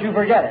am, and don't you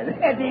forget it.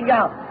 And he'd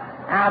go,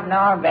 I'm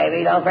Norm,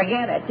 baby, don't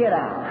forget it, you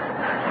know.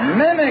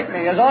 Mimic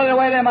me is the only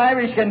way them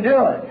Irish can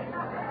do it.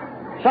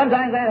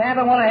 Sometimes that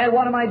happened when I had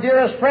one of my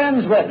dearest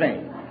friends with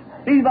me.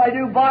 He's my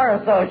new bar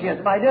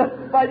associate, my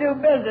new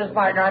business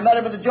partner. I met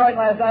him at the joint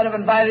last night. I've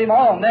invited him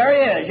home. There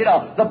he is, you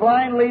know, the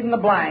blind leading the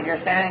blind.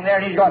 You're standing there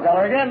and he's going, tell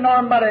her again,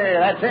 Norm, buddy.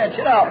 That's it,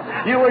 you know.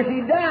 You wish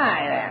he'd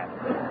die then.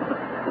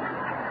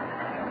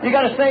 You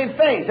got to save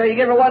face, so you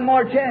give her one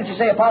more chance. You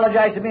say,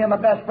 apologize to me, I'm my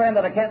best friend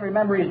that I can't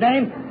remember his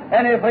name.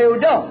 And if you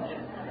don't,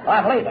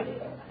 I'm leaving.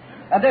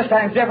 And this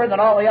time's different than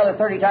all the other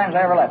 30 times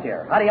I ever left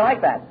here. How do you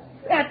like that?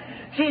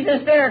 She's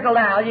hysterical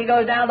now. She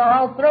goes down the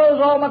hall,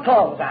 throws all my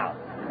clothes out.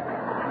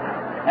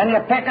 And you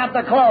pick up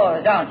the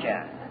clothes, don't you?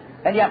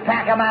 And you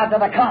pack them out to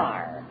the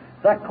car.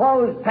 The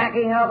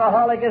clothes-packing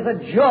alcoholic is a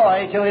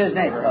joy to his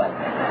neighborhood.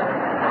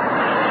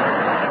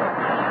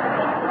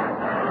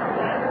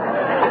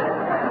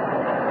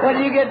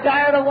 When you get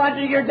tired of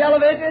watching your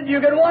television, you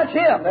can watch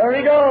him. There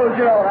he goes,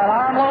 you know, that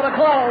armload of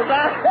clothes.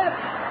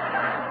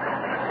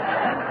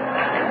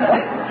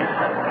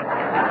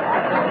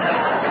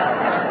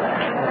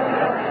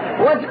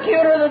 What's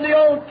cuter than the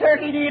old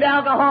turkey-kneed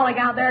alcoholic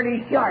out there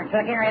in his shorts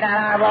to carry that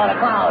armload of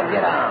clothes,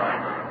 you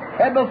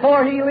know? And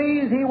before he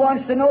leaves, he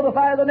wants to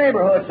notify the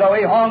neighborhood, so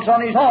he honks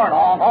on his horn.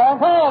 Honk, honk,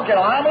 honk, you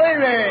know, I'm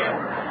leaving.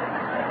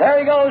 There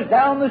he goes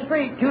down the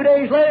street. 2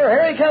 days later,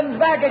 here he comes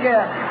back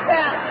again.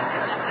 Yeah.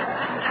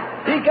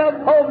 He comes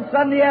home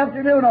Sunday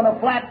afternoon on a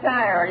flat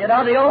tire, you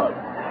know, the old...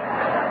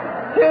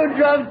 Too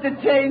drunk to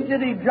change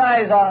it, he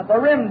drives on it. The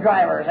rim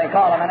drivers, they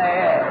call them in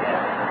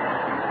AA.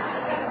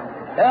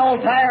 The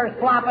old tire's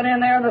flopping in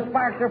there and the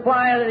sparks are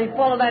flying and he's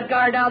pulling that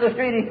car down the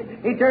street.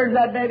 He turns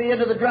that baby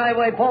into the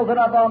driveway, pulls it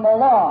up on the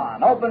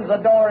lawn, opens the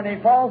door and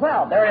he falls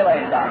out. There he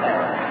lays down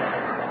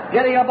there.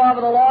 Getting up off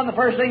of the lawn, the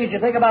first thing that you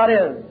think about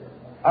is,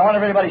 I wonder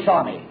if anybody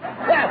saw me.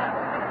 Yes!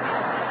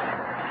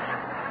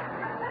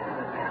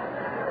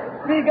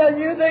 Because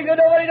you think that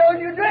nobody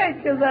knows you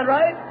drink, is that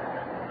right?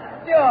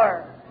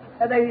 Sure.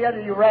 And then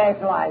you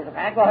rationalize the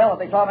fact. Well, hell, if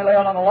they saw me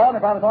laying on the lawn, they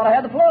probably thought I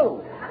had the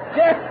flu.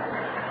 Sure.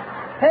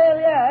 Hell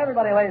yeah,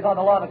 everybody lays on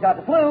the lawn that's got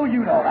the flu,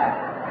 you know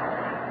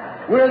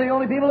that. We're the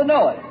only people that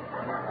know it.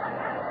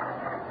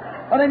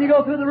 And then you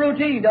go through the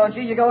routine, don't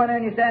you? You go in there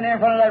and you stand there in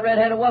front of that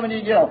red-headed woman,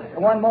 you know,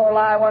 one more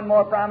lie, one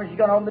more promise, you're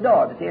going to open the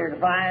door. The tears are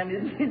flying.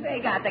 You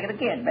say, God, take the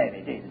kids,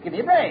 baby. Jesus, give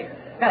me a break.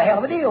 Got a hell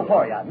of a deal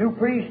for you. New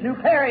priest, new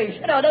parish,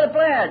 you know, another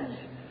pledge.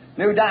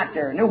 New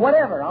doctor, new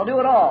whatever. I'll do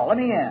it all. Let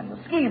me in. The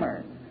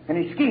schemer. And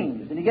he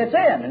schemes, and he gets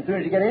in. And as soon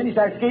as you get in, you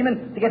start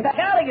scheming to get back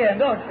out again,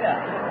 don't you?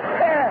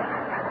 Yeah.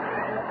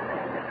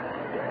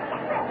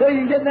 So you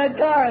can get in that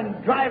car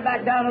and drive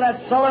back down to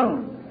that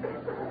saloon.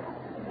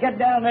 Get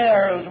down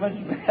there, as was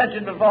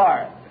mentioned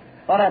before,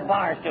 on that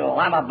bar stool.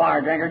 I'm a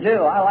bar drinker,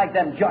 too. I like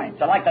them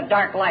joints. I like the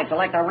dark lights. I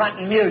like the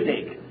rotten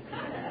music. It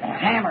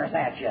hammers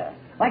at you.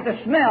 I like the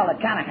smell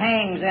that kind of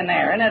hangs in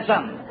there. Isn't that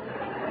something?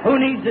 Who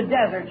needs the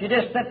desert? You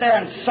just sit there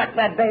and suck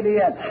that baby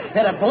in.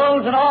 And it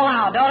blows it all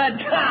out, don't it?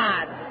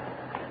 God!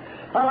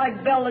 I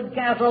like building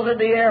castles in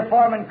the air,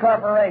 forming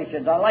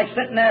corporations. I like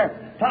sitting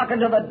there talking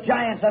to the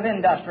giants of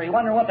industry,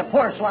 wondering what the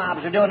poor slobs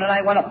are doing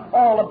tonight when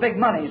all the big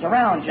money's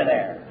around you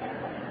there.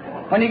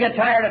 When you get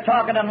tired of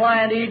talking and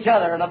lying to each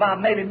other, and about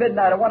maybe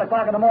midnight or 1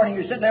 o'clock in the morning,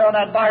 you're sitting there on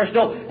that bar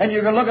stool, and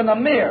you can look in the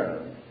mirror.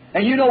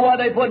 And you know why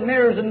they put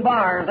mirrors in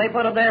bars? They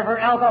put them there for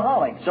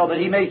alcoholics, so that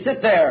he may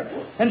sit there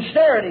and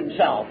stare at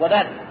himself with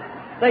that,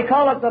 they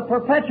call it the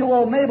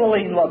perpetual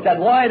Maybelline look, that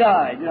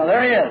wide-eyed. You know,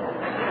 there he is.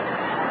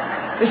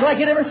 It's like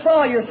you never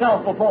saw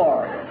yourself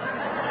before.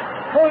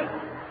 Oh,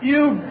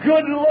 you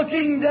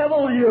good-looking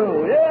devil,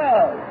 you.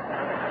 Yeah.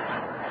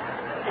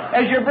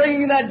 As you're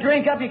bringing that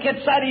drink up, you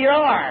catch sight of your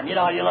arm. You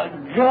know, you look,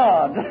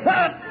 God,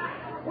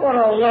 what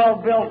a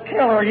well-built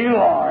killer you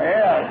are,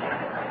 yes.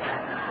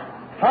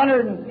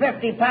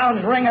 150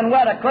 pounds ringing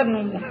wet. I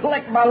couldn't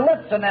lick my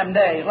lips in them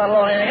days, let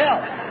alone anything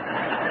else.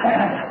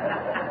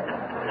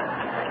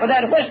 But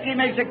that whiskey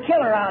makes a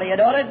killer out of you,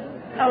 don't it?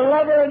 A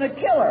lover and a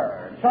killer.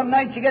 Some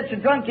nights you get so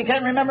drunk you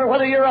can't remember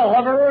whether you're a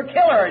lover or a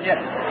killer. You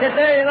sit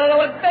there, you don't know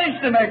what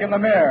face to make in the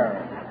mirror.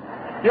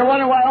 You're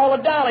wondering why all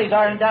the dollies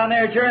aren't down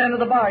there at your end of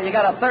the bar. You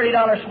got a $30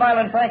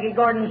 Smiling Frankie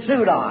Gordon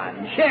suit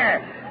on.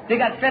 Sure. You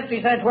got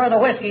 50 cents worth of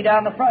whiskey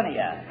down the front of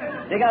you.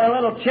 You got a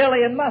little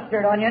chili and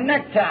mustard on your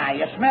necktie.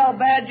 You smell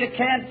bad, you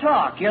can't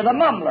talk. You're the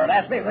mumbler.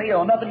 That's me for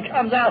you. Nothing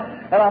comes out,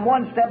 and I'm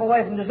one step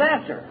away from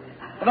disaster.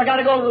 If I got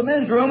to go to the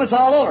men's room, it's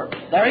all over.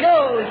 There he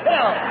goes.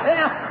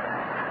 Yeah.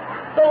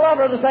 The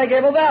lover of the San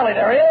Gabriel Valley,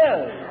 there he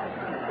is.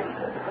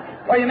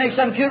 Or you make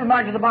some cute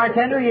remark to the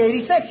bartender,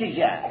 you 86s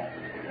yet.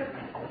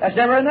 That's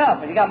never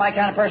enough. If you got my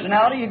kind of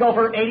personality, you go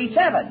for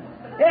 87.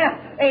 Yeah,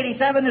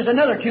 87 is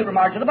another cute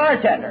remark to the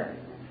bartender.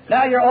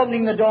 Now you're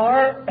opening the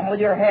door with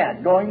your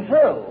head going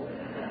through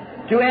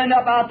to end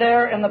up out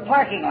there in the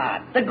parking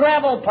lot, the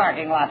gravel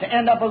parking lot, to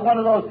end up with one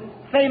of those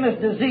famous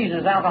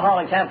diseases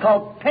alcoholics have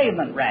called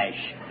pavement rash.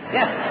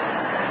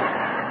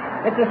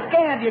 Yeah. It's a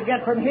scab you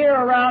get from here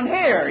around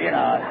here, you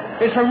know.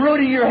 It's from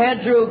rooting your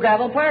head through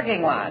gravel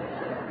parking lots.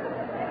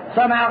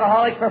 Some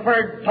alcoholics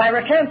prefer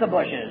pyracantha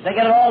bushes. They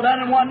get it all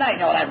done in one night. You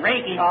know, that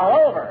raking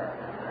all over.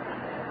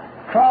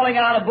 Crawling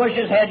out of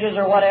bushes, hedges,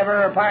 or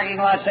whatever, or parking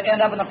lots to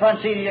end up in the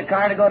front seat of your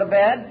car to go to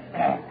bed.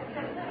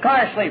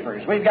 Car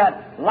sleepers. We've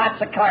got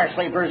lots of car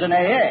sleepers in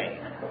AA.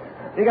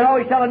 You can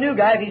always tell a new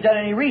guy if he's done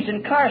any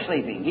recent car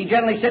sleeping. He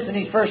generally sits in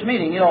his first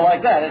meeting, you know,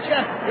 like that. It's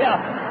just,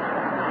 yeah.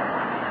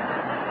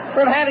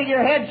 From having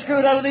your head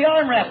screwed under the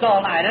armrest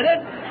all night, isn't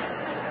it?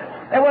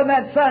 And when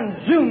that sun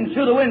zooms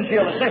through the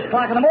windshield at 6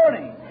 o'clock in the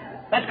morning,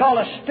 that's called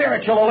a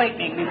spiritual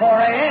awakening before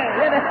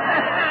AA, isn't it?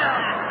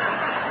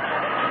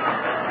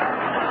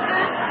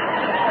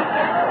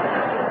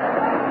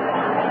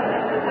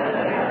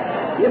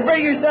 You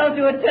bring yourself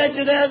to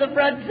attention there in the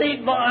front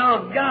seat, boy.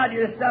 Oh, God,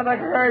 your stomach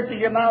hurts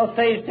and your mouth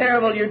tastes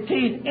terrible, your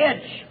teeth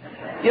itch.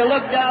 You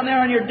look down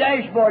there on your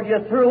dashboard, you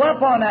threw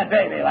up on that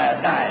baby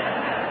last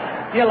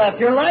night. You left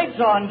your lights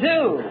on,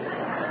 too.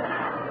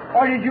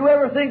 Or did you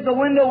ever think the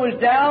window was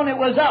down? It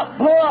was up.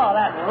 Blah,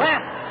 that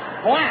rap,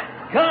 flap.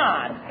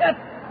 God,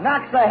 that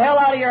knocks the hell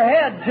out of your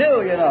head,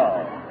 too, you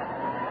know.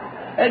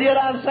 And yet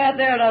I've sat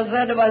there and I've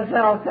said to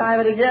myself time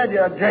and again, you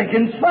know,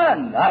 drinking's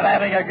fun. I'm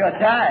having a good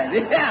time.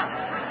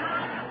 Yeah.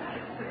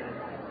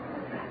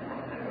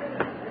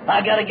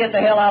 I got to get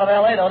the hell out of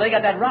L.A., though. They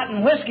got that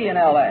rotten whiskey in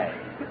L.A.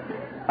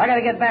 I got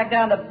to get back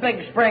down to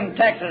Big Spring,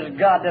 Texas.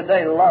 God, did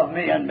they love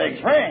me in Big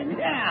Spring.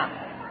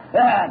 Yeah.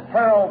 That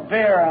Pearl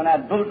beer and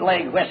that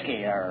bootleg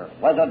whiskey. Or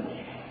was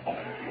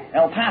it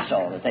El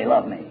Paso that they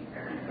loved me?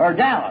 Or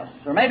Dallas.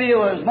 Or maybe it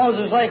was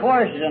Moses Lake,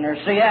 Washington, or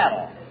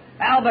Seattle.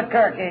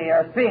 Albuquerque,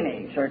 or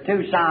Phoenix, or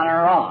Tucson,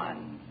 or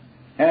on.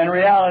 And in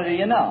reality,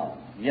 you know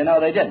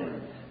they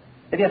didn't.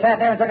 If you sat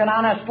there and took an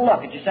honest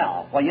look at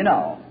yourself, well, you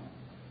know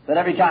that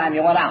every time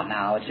you went out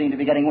now, it seemed to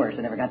be getting worse.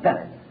 It never got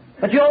better.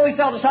 But you always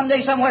felt that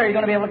someday, somewhere, you're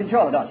going to be able to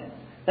control it, don't you?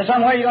 That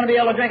somewhere you're going to be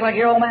able to drink like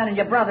your old man and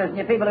your brothers and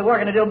your people that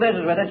working to do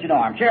business with it, you know,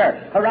 I'm sure.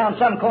 Around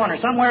some corner,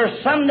 somewhere,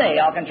 someday,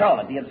 I'll control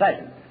it. The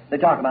obsession they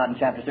talk about in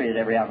Chapter 3 that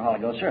every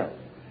alcoholic goes through.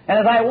 And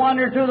as I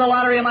wandered through the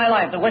lottery of my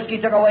life, the whiskey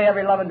took away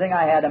every loving thing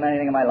I had to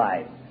anything in my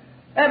life.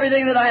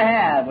 Everything that I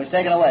had was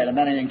taken away to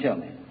anything to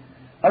me.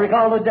 I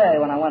recall the day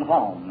when I went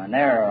home, and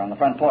there on the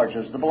front porch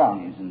was the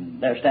belongings,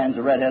 and there stands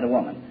a red-headed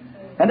woman.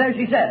 And there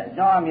she says,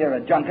 Norm, you're a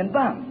drunken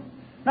bum.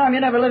 Norm, you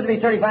never lived to be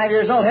 35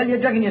 years old. Hell,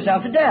 you're drinking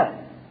yourself to death.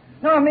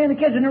 Norm, me and the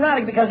kids are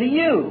neurotic because of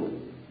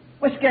you.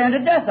 We're scaring to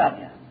death of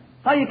you.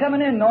 How are you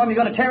coming in, Norm? You're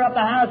going to tear up the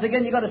house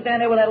again? You're going to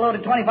stand there with that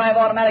loaded 25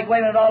 automatic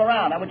waving it all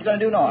around. Now, what you going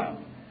to do, Norm?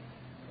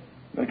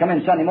 You're going to come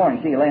in Sunday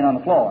morning, see you laying on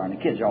the floor, and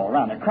the kids are all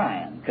around. They're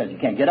crying because you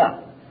can't get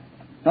up.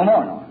 No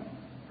more, Norm.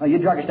 Oh, you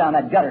drug us down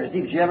that gutter as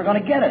deep as you're ever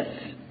going to get us.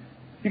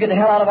 You get the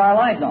hell out of our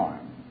life, Norm.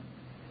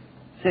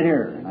 Sit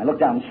here, and I look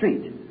down the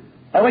street.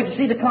 I wait to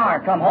see the car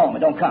come home. It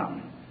don't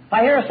come.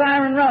 I hear a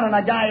siren run, and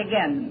I die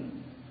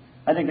again.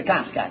 I think the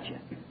cops got you.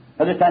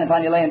 But this time I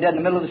find you laying dead in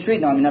the middle of the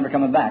street, Norm. You're never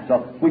coming back,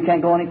 so we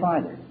can't go any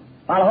farther.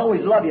 I'll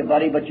always love you,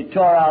 buddy, but you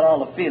tore out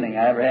all the feeling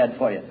I ever had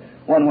for you,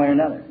 one way or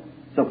another.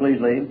 So please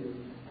leave.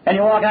 And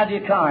you walk out to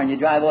your car, and you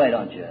drive away,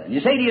 don't you? And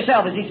you say to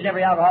yourself, as each and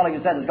every alcoholic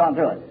has said that's gone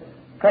through it,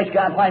 Christ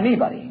God, why me,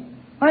 buddy?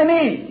 Why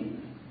me?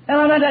 And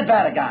I'm not that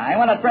bad a guy. I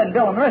want that Fred and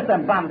Bill and the rest of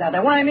them bums out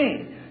there. Why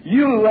me?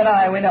 You and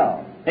I, we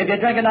know. If you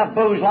drink enough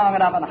booze long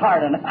enough and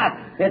hard enough,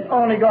 it's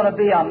only going to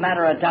be a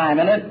matter of time.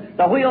 And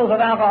the wheels of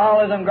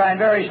alcoholism grind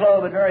very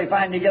slow but very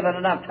fine. You give it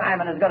enough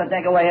time and it's going to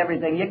take away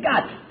everything you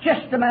got.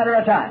 Just a matter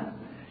of time.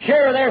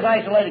 Sure, there's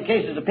isolated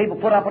cases of people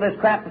put up with this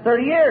crap for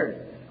 30 years.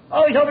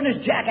 Always hoping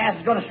this jackass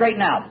is going to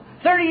straighten out.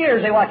 30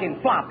 years they watch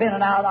him flop in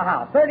and out of the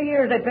house. 30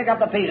 years they pick up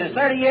the pieces.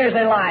 30 years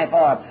they lie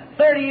for him.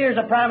 30 years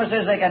of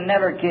promises they can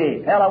never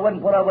keep. Hell, I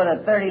wouldn't put up with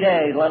it 30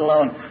 days, let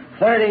alone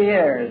 30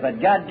 years, but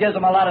God gives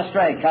them a lot of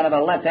strength, kind of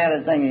a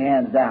left-handed thing he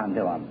hands down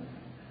to them.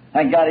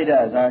 Thank God he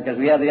does, because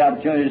we have the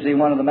opportunity to see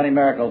one of the many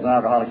miracles in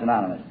Alcoholics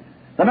Anonymous.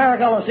 The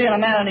miracle of seeing a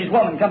man and his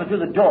woman coming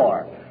through the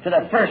door to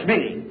that first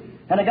meeting.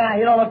 And the guy,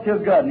 he don't look too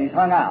good, and he's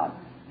hung out.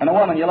 And the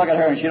woman, you look at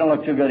her, and she don't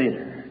look too good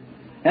either.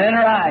 And in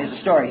her eyes, the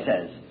story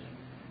says,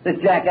 this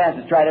jackass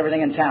has tried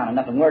everything in town, and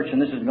nothing works,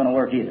 and this isn't going to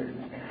work either.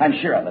 I'm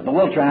sure of it, but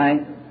we'll try.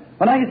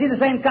 When I can see the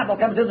same couple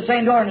come through the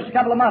same door, and just a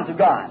couple of months have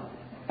gone.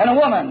 And a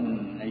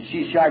woman,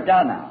 she's sharp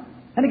down now.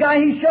 And the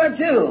guy, he's sharp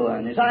too,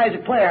 and his eyes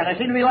are clear, and they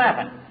seem to be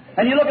laughing.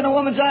 And you look in the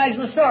woman's eyes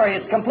in the story,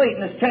 it's complete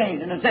and it's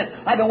changed, and it says,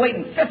 I've been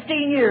waiting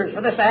 15 years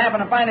for this to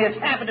happen, and finally it's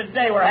happened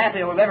today. We're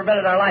happier we've ever been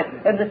in our life,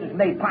 and this is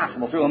made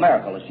possible through a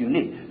miracle. It's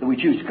unique, that we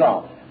choose to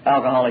call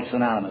Alcoholics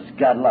Anonymous.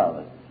 God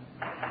love it.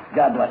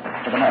 God bless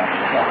it for the miracle.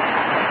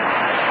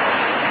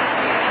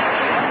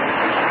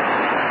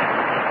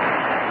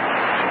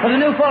 For the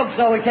new folks,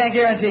 though, we can't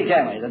guarantee,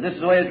 can we, that this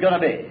is the way it's going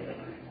to be?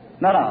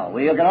 No.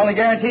 We can only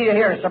guarantee you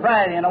here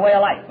sobriety and a way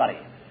of life, buddy.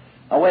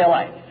 A way of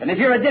life. And if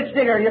you're a ditch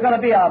digger, you're going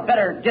to be a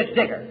better ditch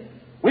digger.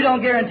 We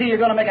don't guarantee you're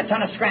going to make a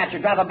ton of scratch or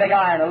drive a big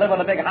iron or live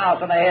in a big house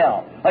on the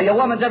hill. Or your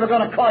woman's ever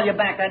going to call you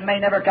back. That may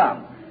never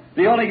come.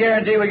 The only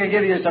guarantee we can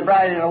give you is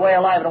sobriety and a way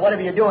of life, and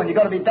whatever you're doing, you're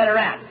going to be better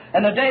at.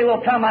 And the day will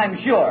come, I'm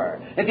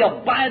sure, if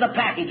you'll buy the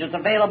package that's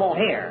available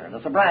here,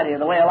 the sobriety and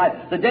the way of life,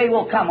 the day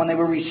will come when they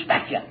will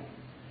respect you.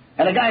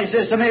 And a guy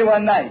says to me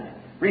one night,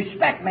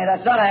 respect me,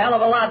 that's not a hell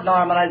of a lot,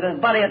 Norman. I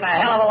said, buddy, it's a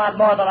hell of a lot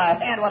more than I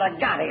had when I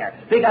got here.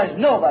 Because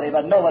nobody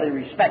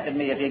respected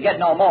me. If you get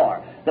no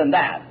more than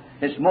that,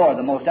 it's more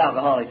than most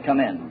alcoholics come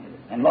in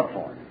and look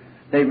for.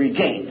 They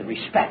regain the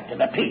respect of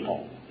the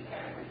people.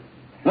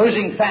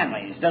 Losing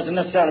families doesn't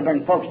necessarily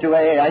bring folks to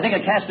AA. I think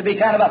it has to be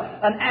kind of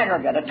an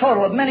aggregate, a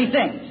total of many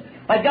things.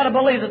 I've got to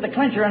believe that the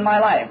clincher in my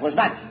life was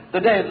not the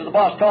day that the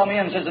boss called me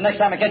in and says, the next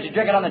time I catch you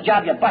drinking on the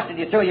job, you busted,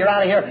 you threw, you're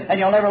out of here, and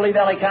you'll never leave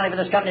L.A. County for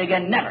this company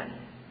again, never.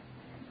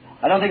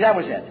 I don't think that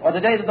was it. Or the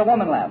day that the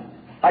woman left.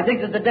 I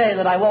think that the day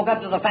that I woke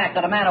up to the fact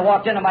that a man had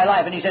walked into my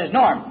life and he says,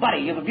 Norm,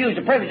 buddy, you've abused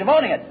the privilege of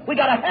owning it. We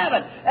got to have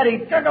it. And he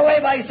took away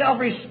my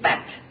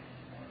self-respect.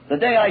 The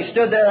day I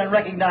stood there and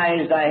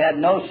recognized I had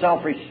no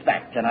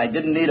self-respect and I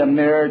didn't need a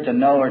mirror to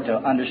know or to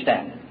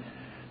understand it.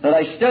 That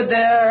I stood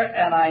there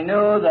and I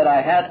knew that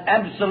I had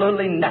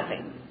absolutely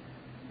nothing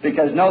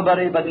because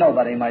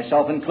nobody,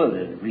 myself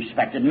included,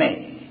 respected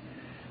me.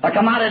 A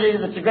commodity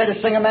that's the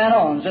greatest thing a man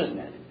owns, isn't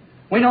it?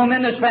 We know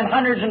men that spend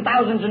hundreds and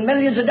thousands and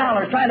millions of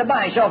dollars trying to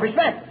buy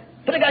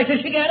self-respect. But the guy says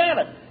she can't have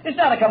it. It's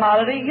not a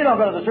commodity. You don't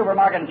go to the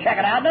supermarket and check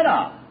it out.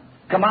 No.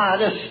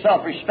 Commodity, this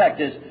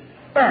self-respect is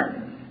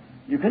earned.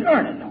 You can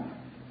earn it, no.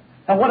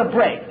 And what a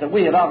break that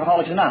we of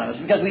Alcoholics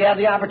Anonymous, because we have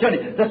the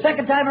opportunity, the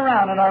second time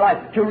around in our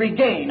life, to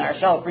regain our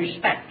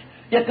self-respect.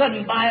 You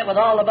couldn't buy it with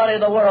all the money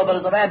in the world, but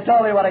as the man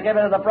told me when I came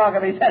into the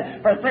program, he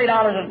said, for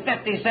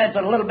 $3.50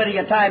 and a little bit of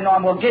your time,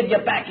 Norm, we'll give you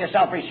back your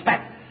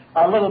self-respect.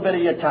 A little bit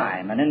of your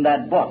time. And in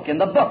that book, in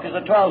the book is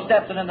the 12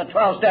 steps, and in the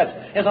 12 steps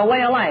is a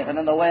way of life, and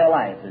in the way of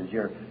life is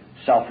your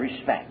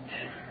self-respect.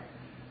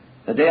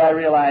 The day I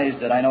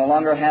realized that I no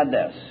longer had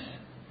this,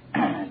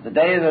 the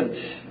day that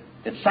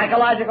it's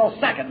psychological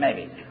second,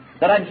 maybe,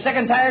 that I'm sick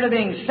and tired of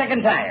being sick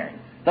and tired,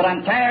 that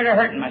I'm tired of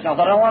hurting myself,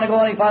 that I don't want to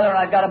go any farther, and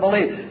I've got to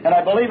believe. And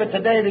I believe it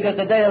today because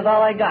today is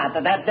all I got,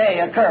 that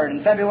day occurred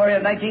in February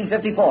of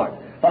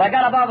 1954. But I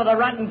got up off of the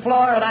rotten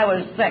floor, and I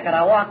was sick, and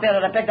I walked in,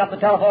 and I picked up the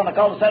telephone, and I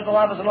called the central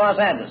office in Los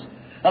Angeles.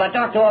 And I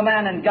talked to a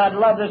man, and God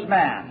loved this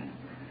man.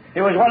 He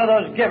was one of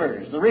those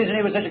givers. The reason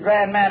he was such a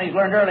grand man, he's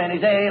learned early in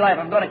his AA life,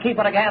 I'm going to keep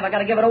what I have, I've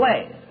got to give it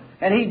away.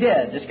 And he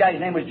did. This guy's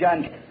name was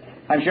John.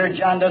 I'm sure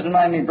John doesn't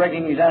mind me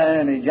breaking his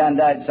identity. John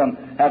died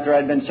after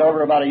I'd been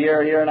sober about a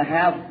year and a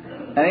half,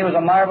 and he was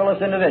a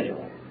marvelous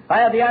individual. I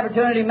had the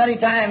opportunity many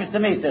times to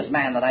meet this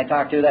man that I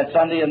talked to that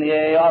Sunday in the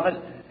AA office.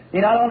 He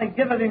not only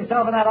gives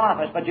himself in that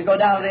office, but you go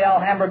down to the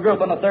Alhambra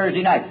group on a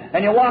Thursday night,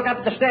 and you walk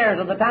up the stairs,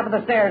 at the top of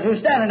the stairs, who's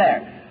standing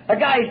there? A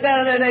guy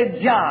standing there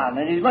named John,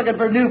 and he's looking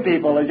for new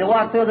people. As you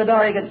walk through the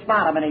door, you can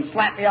spot him, and he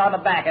slapped you on the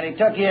back, and he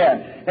took you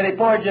in, and he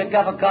poured you a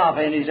cup of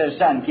coffee, and he says,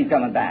 son, keep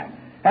coming back.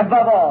 And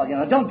above all,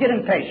 don't get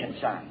impatient,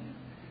 son.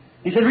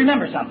 He said,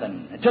 remember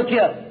something. It took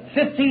you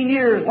 15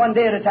 years, one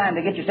day at a time,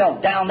 to get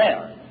yourself down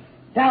there.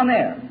 Down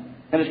there.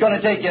 And it's going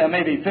to take you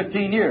maybe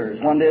 15 years,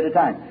 one day at a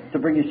time, to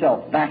bring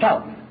yourself back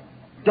out.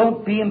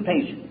 Don't be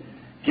impatient.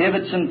 Give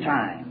it some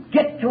time.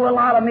 Get to a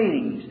lot of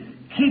meetings.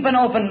 Keep an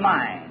open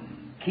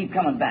mind. Keep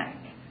coming back.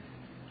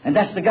 And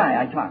that's the guy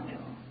I talked to.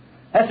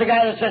 That's the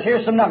guy that says,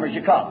 here's some numbers,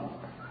 you call him.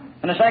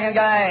 And the second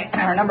guy,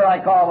 a number I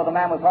called with a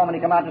man was home and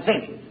he come out to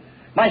see me.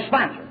 My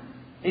sponsor.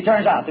 He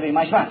turns out to be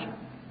my sponsor.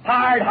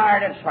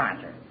 Hard-hearted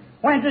sponsor.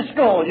 Went to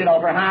school,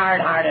 for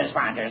hard-hearted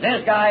sponsors.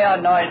 This guy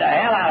annoyed the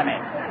hell out of me.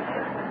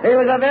 He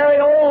was a very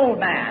old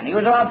man. He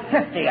was about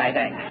 50, I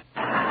think.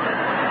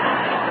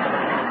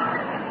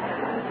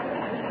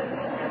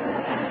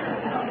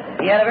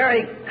 He had a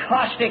very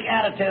caustic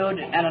attitude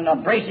and an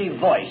abrasive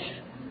voice.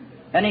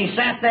 And he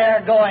sat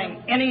there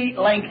going any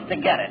length to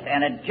get it,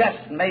 and it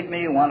just made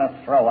me want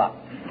to throw up.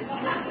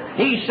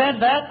 He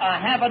said that a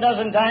half a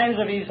dozen times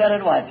if he said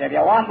it once. If you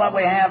want what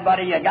we have,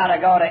 buddy, you got to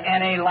go to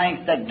any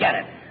length to get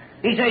it.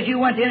 He says you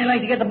went to any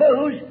length to get the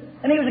booze,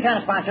 and he was the kind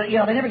of sponsor, they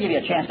never give you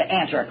a chance to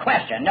answer a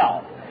question,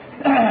 no.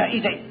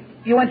 He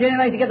said, you went to any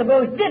length to get the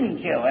booze, didn't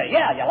you?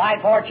 Yeah, you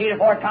lied for it, cheated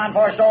for it, conned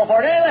for it, stole for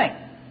it, anything.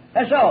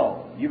 And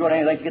so, you go to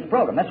any length to get the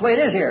program. That's the way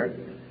it is here.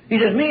 He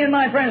says, me and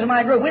my friends in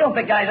my group, we don't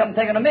pick guys up and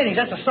take them to meetings.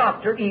 That's a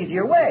softer,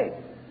 easier way.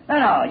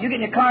 No, you get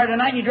in your car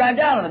tonight and you drive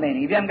down to the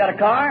meeting. If you haven't got a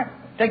car,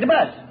 take the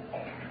bus.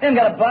 If you haven't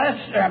got a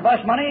bus or bus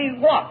money,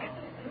 walk.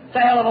 It's a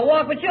hell of a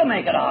walk, but you'll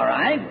make it all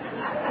right.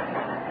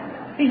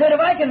 He said, if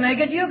I can make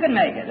it, you can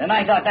make it. And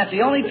I thought, that's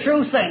the only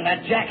true thing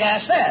that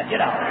jackass said,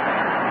 Yeah.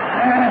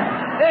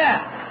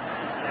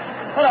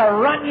 What a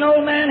rotten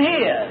old man he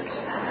is.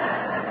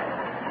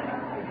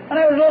 And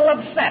I was a little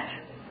upset.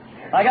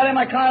 I got in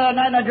my car that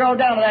night and I drove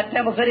down to that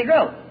Temple City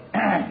group.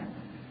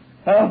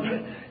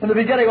 In the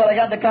beginning, when I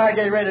got in the car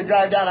getting ready to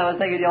drive down, I was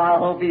thinking, I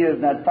hope he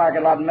is in that parking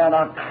lot, and man,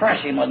 I'll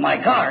crush him with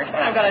my car. That's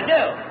what I've got to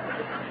do.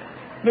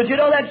 But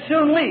that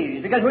soon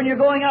leaves, because when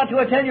you're going out to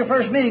attend your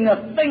first meeting,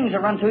 the things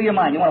that run through your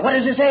mind. You want, what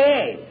is this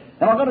AA?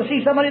 Am I going to see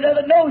somebody there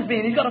that knows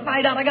me, and he's going to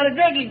find out I got a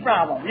drinking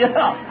problem?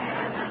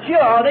 Sure,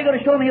 are they going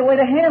to show me a way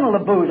to handle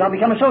the booze? I'll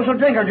become a social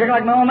drinker, drink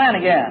like my old man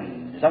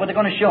again. Is that what they're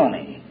going to show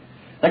me?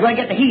 They're going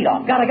to get the heat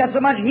off. God, I got so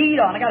much heat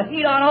on. I got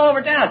heat on all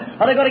over town.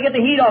 Are they going to get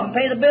the heat off and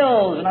pay the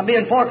bills? And I'm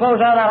being foreclosed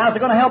out of that house.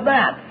 They're going to help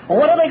that. Well,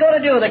 what are they going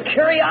to do? The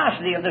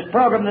curiosity of this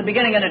program in the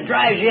beginning, and it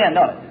drives you in,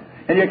 don't it?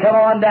 And you come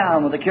on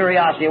down with the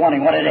curiosity of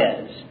wondering what it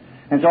is.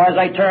 And so as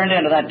I turned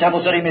into that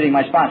Temple City meeting,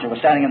 my sponsor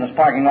was standing in this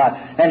parking lot,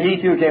 and he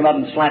too came up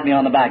and slapped me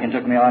on the back and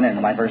took me on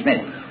into my first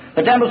meeting.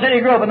 The Temple City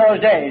group in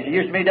those days, it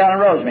used to be down in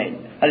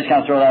Rosemead. I just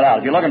kind of throw that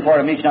out. If you're looking for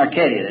it, it meets in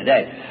Arcadia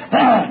today.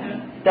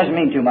 Doesn't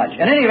mean too much.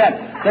 In any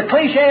event, the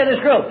cliche of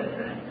this group,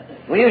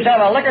 we used to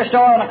have a liquor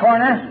store on the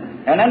corner,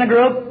 and then the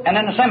group, and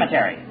then the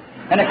cemetery.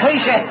 And the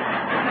cliche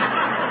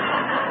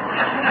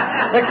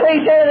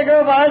of the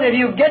group was, if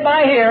you get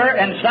by here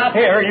and stop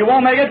here, you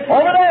won't make it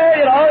over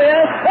there,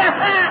 yes.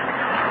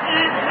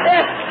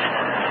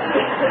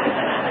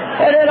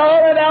 And then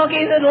all the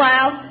alkies would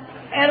laugh.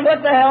 And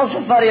what the hell's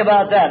so funny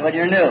about that when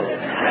you're new?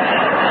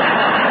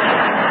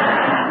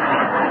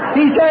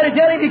 He's trying to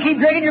tell you if you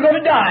keep drinking, you're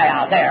going to die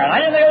out there. And I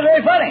didn't think it was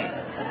very funny.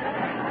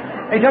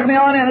 He took me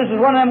on in. This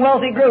is one of them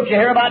wealthy groups you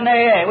hear about in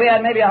AA. We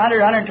had maybe 100,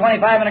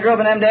 125 in a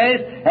group in them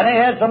days, and they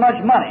had so much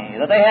money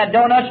that they had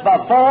donuts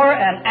before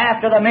and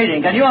after the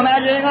meeting. Can you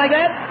imagine anything like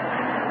that?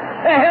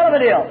 A hell of a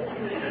deal.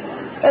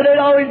 And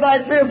they'd always buy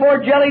 3 or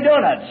 4 jelly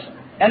donuts,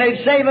 and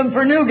they'd save them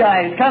for new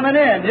guys coming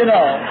in,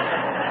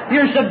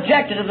 You're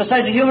subjected to the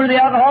sense of humor of the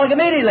alcoholic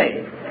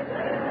immediately.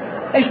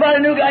 They spot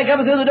a new guy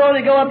coming through the door,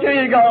 they go up to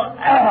you and go,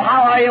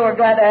 how are you? We're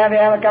glad to have you.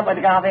 Have a cup of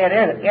coffee, and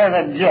here's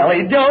a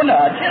jelly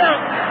donut,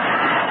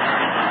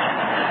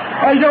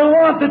 I don't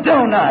want the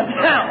donut.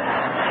 Now,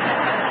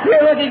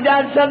 you're looking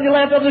down something you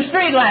left on the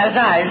street last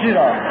night,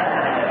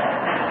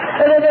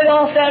 And then they'd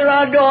all stand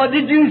around going,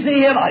 did you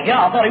see him? I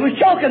thought he was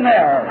choking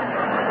there.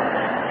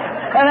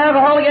 An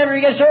alcoholic, after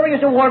he gets sober,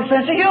 gets a warm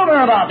sense of humor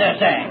about this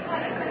thing.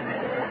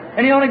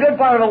 And the only good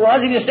part of it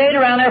was, if you stayed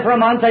around there for a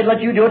month, they'd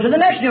let you do it to the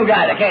next new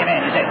guy that came in,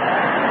 you see.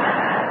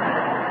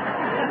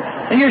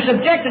 And you're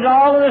subjected to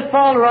all of this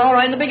falderall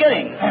right in the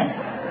beginning.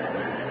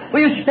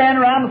 We used to stand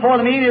around before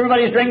the meeting,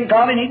 everybody's drinking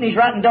coffee and eating these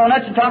rotten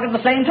donuts and talking at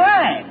the same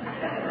time.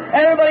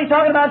 Everybody's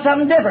talking about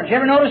something different. You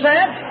ever notice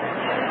that?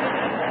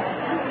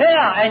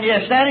 Yeah, and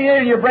you're standing there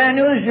and you're brand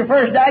new, this is your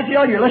first night,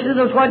 you're listening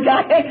to this one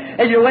guy,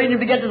 and you're waiting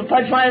to get to the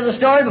punchline of the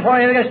story. Before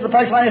he ever gets to the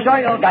punchline of the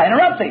story, the guy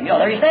interrupts him.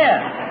 There you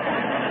stand.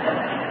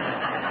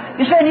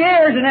 You spend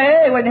years in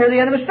AA waiting to hear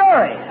the end of a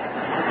story.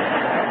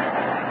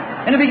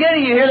 In the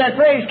beginning, you hear that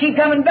phrase, keep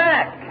coming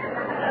back.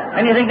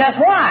 And you think that's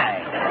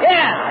why.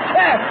 Yeah.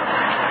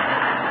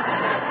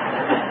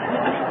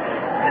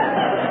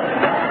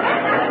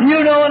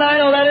 You know and I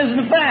know that isn't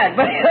a fact,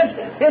 but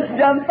it's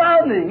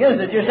dumbfounding, isn't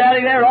it? You're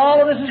standing there,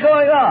 all of this is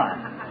going on.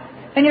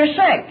 And you're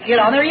sick,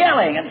 and they're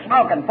yelling and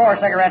smoking 4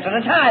 cigarettes at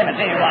a time, it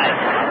seems like.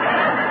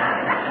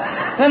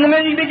 Then the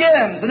meeting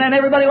begins, and then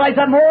everybody lights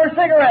up more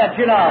cigarettes,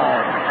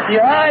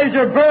 Your eyes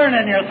are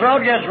burning, your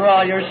throat gets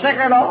raw, you're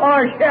sicker than a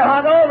horse, you're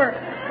hungover.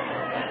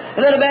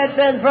 And then a man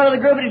stands in front of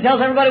the group and he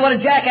tells everybody what a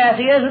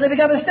jackass he is, and they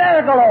become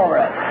hysterical over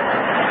it.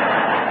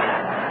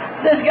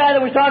 This guy that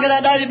was talking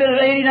that night had been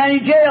in 80,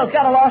 90 jails,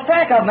 kind of lost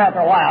track of them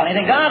after a while. And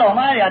he thinks, God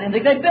almighty, I didn't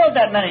think they built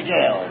that many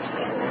jails.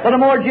 But the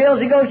more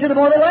jails he goes to, the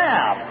more they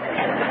laugh.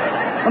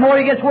 The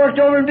more he gets worked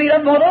over and beat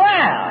up, the more they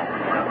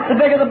laugh. The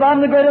bigger the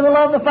bum, the greater the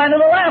love, the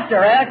finer the laughter.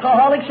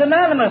 Alcoholics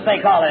Anonymous,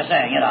 they call this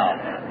thing,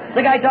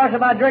 The guy talks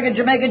about drinking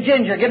Jamaican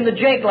ginger, give him the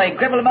Jake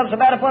leg, cripple him up so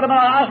bad to put him in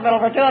a hospital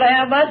for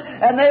 2.5 months,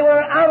 and they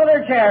were out of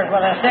their chairs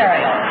with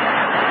hysteria.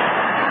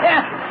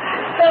 Yeah,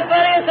 the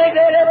funniest thing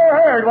they'd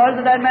ever heard was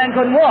that man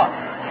couldn't walk.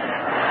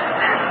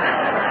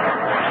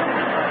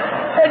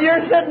 And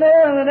you're sitting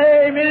there in an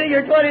AA meeting,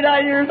 you're 29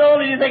 years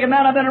old, and you're thinking,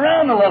 man, I've been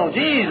around a little.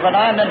 Geez, but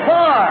I've been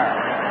far.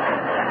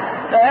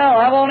 The hell,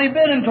 I've only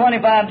been in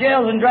 25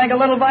 jails and drank a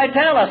little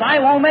Vitalis. I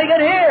won't make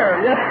it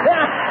here.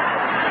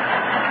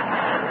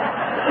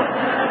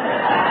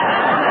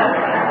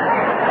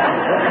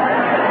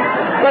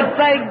 But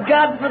thank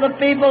God for the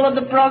people of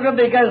the program,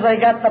 because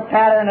they got the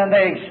pattern and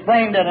they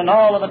explained it, and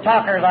all of the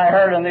talkers I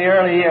heard in the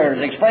early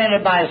years explained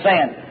it by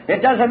saying,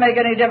 it doesn't make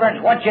any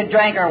difference what you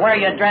drank or where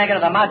you drank it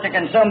or the amount you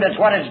consumed, it's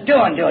what it's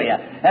doing to you.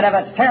 And if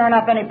it's tearing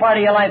up any part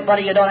of your life,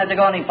 buddy, you don't have to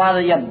go any farther,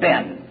 you've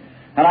been.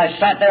 And I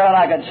sat there and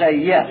I could say,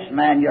 yes,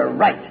 man, you're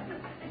right.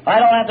 I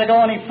don't have to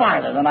go any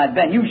farther than I've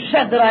been. You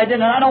said that I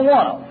didn't, and I don't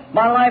want to.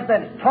 My life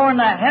has torn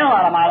the hell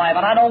out of my life,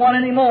 and I don't want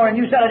any more, and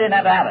you said I didn't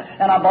have to have it.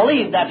 And I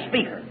believed that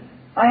speaker.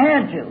 I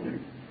had to.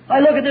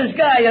 I look at this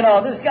guy,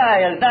 this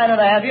guy is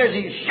 9.5 years,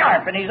 he's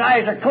sharp, and his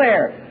eyes are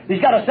clear.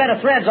 He's got a set of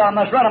threads on,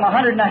 must run him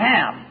 100.5.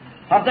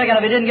 I'm thinking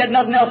if he didn't get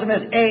nothing else in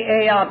this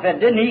AA outfit,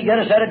 didn't he get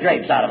a set of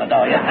drapes out of it,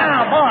 though?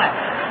 Boy,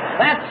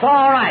 that's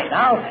all right.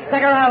 I'll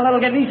stick around a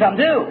little, get me some,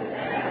 too.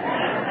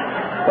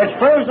 Which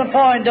proves the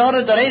point, don't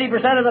it, that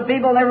 80% of the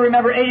people never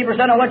remember 80%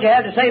 of what you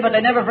have to say, but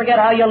they never forget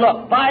how you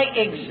look. By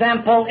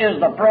example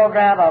is the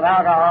program of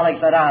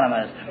Alcoholics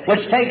Anonymous,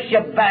 which takes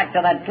you back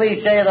to that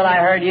cliche that I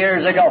heard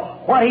years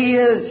ago. What he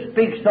is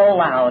speaks so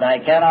loud, I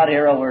cannot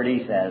hear a word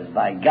he says.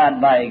 By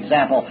God, by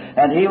example.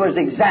 And he was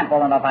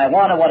example, and if I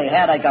wanted what he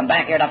had, I'd come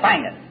back here to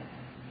find it.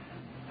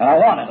 And I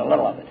wanted a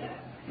little of it.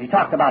 He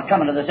talked about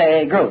coming to this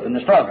AA group in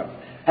this program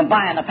and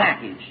buying a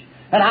package,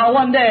 and how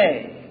one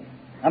day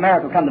a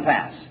miracle come to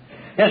pass.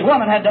 His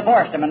woman had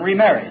divorced him and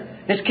remarried.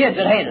 His kids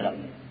had hated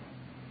him.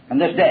 And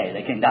this day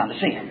they came down to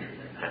see him.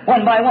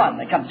 One by one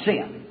they come to see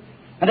him.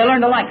 And they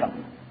learned to like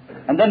him.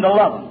 And then to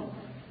love him.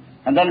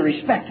 And then to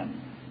respect him.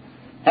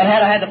 And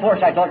had I had the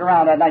foresight to look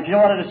around that night, you know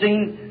what I'd have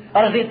seen?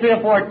 I'd have seen 3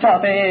 or 4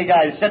 tough AA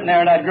guys sitting there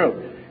in that group.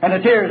 And the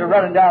tears are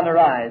running down their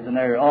eyes, and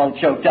they're all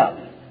choked up.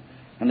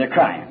 And they're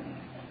crying.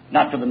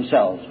 Not for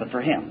themselves, but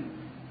for him.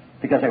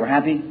 Because they were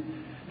happy.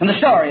 And the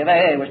story of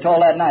AA was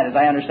told that night, as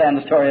I understand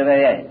the story of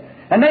AA.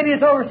 And maybe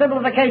it's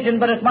oversimplification,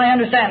 but it's my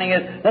understanding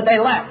is that they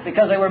laughed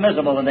because they were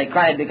miserable, and they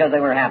cried because they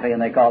were happy, and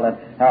they called it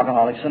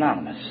Alcoholics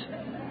Anonymous.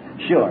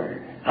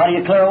 Sure. How do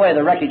you clear away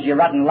the wreckage of your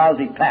rotten,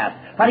 lousy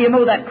past? How do you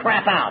move that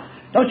crap out?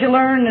 Don't you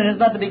learn, and it's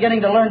not the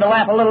beginning, to learn to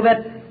laugh a little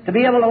bit? To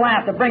be able to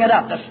laugh, to bring it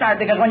up, to start,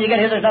 because when you get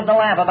here, there's something to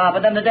laugh about.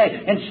 But then the day,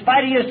 in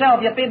spite of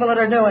yourself, you people that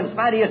are new, in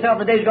spite of yourself,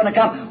 the day's going to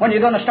come when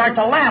you're going to start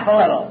to laugh a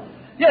little.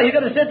 Yeah, you're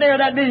going to sit there at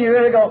that meeting, you're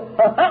going to go,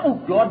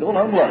 oh, God, don't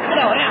let him look. You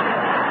know,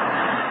 yeah.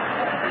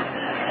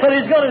 But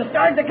it's going to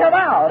start to come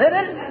out, isn't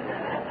it?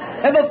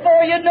 And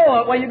before you know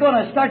it, well, you're going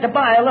to start to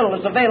buy a little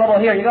that's available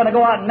here. You're going to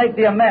go out and make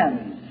the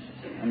amends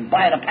and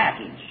buy the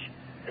package.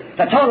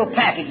 The total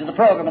package of the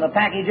program, and the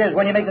package is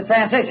when you make the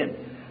transition.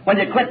 When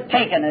you quit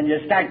taking and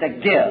you start to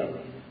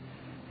give.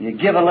 You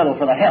give a little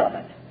for the hell of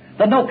it.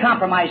 The no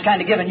compromise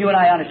kind of giving you and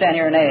I understand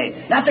here in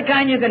AA. Not the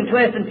kind you can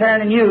twist and turn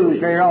and use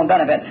for your own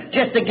benefit.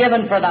 Just the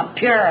giving for the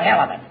pure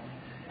hell of it.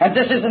 And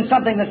this isn't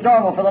something that's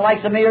normal for the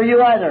likes of me or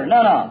you either.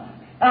 No, no.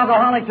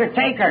 Alcoholics are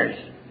takers.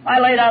 I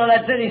laid out of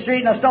that city street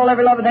and I stole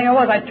every loving thing there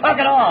was. I took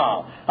it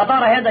all. I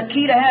thought I had the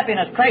key to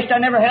happiness. Christ, I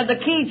never had the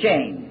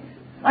keychain.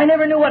 I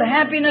never knew what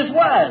happiness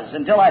was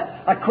until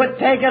I quit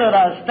taking it and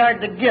I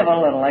started to give a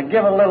little. I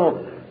give a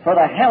little for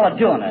the hell of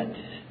doing it.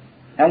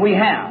 And we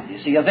have,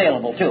 you see,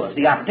 available to us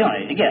the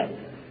opportunity to give.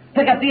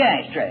 Pick up the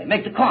ashtray,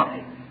 make the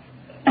coffee.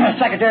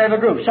 Secretary of a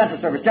group,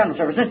 central service, general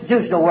service,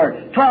 institutional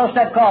work,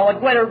 12-step call, a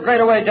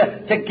greater way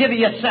to give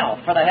yourself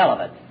for the hell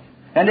of it.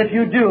 And if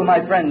you do,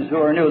 my friends who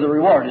are new, the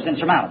reward is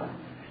insurmountable.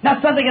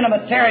 Not something in a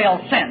material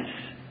sense.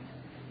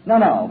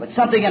 No, but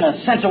something in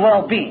a sense of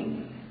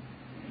well-being.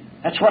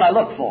 That's what I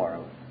look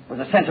for, was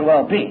a sense of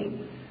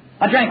well-being.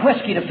 I drank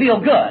whiskey to feel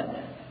good.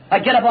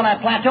 I'd get up on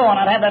that plateau and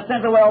I'd have that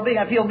sense of well-being.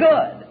 I'd feel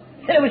good.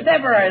 And it was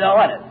temporary, though,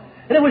 wasn't it?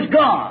 And it was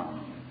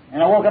gone.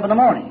 And I woke up in the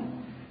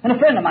morning. And a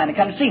friend of mine had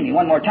come to see me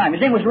one more time.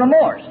 His name was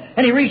Remorse.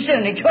 And he reached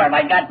in and he tore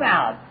my guts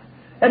out.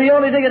 And the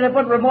only thing that had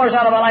put remorse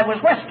out of my life was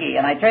whiskey.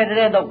 And I traded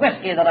in the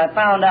whiskey that I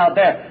found out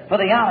there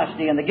for the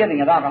honesty and the giving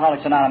of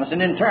Alcoholics Anonymous.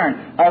 And in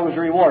turn, I was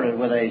rewarded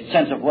with a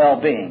sense of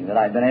well-being that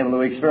I've been able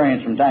to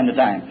experience from time to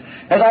time.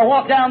 As I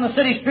walk down the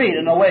city street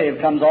and a wave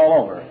comes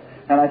all over.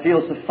 And I feel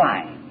so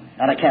fine.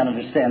 And I can't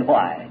understand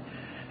why.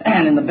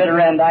 And in the bitter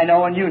end, I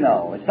know and you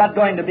know, it's not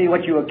going to be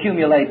what you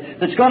accumulate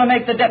that's going to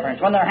make the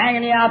difference when they're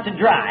hanging you out to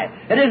dry.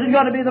 It isn't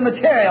going to be the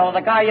material of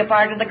the car you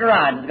parked in the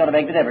garage that's going to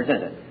make the difference,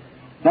 is it?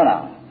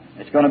 No.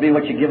 It's going to be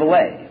what you give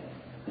away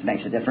that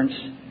makes a difference.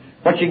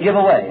 What you give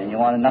away and you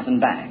wanted nothing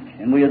back.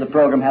 And we of the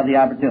program have the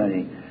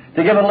opportunity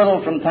to give a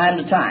little from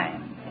time to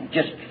time,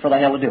 just for the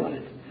hell of doing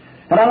it.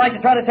 And I'd like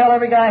to try to tell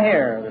every guy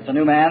here that's a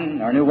new man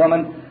or a new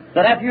woman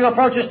that after you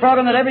approach this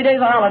program that every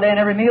day's a holiday and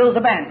every meal is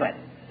a banquet.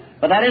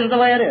 But that isn't the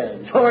way it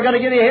is. What we're going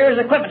to give you here is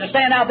equipment to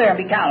stand out there and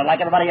be counted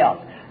like everybody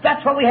else.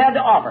 That's what we have to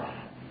offer.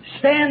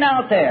 Stand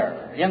out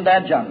there in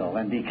that jungle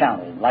and be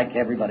counted like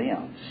everybody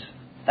else.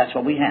 That's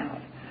what we have.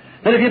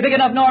 But if you're big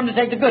enough, Norm, to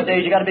take the good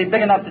days, you've got to be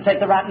big enough to take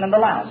the rotten and the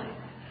lousy.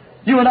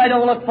 You and I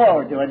don't look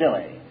forward to it, do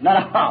we? No.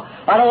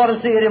 I don't want to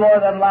see any more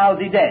of them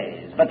lousy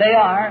days. But they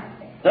are.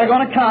 They're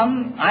going to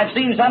come. I've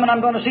seen some and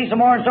I'm going to see some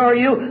more, and so are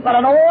you. But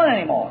I don't want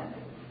any more.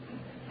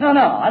 No.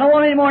 I don't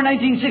want any more in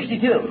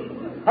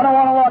 1962. I don't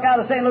want to walk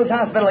out of St. Luke's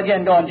Hospital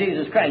again going,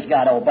 Jesus Christ,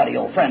 God, old buddy,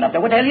 old friend up there.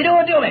 What the hell are you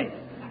doing to me?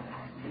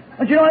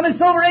 Don't you know I've been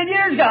sober 8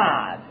 years,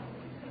 God?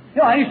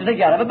 You know, I used to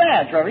think you ought to have a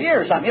badge for every year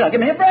or something. You know,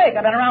 give me a break.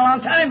 I've been around a long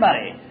time,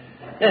 buddy.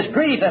 This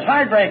grief, this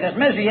heartbreak, this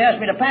misery you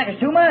asked me to pack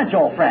is too much,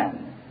 old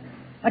friend.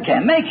 I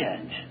can't make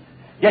it.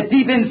 Yet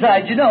deep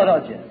inside you know,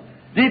 don't you?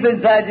 Deep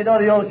inside you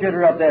know the old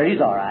shooter up there, he's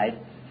all right.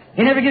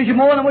 He never gives you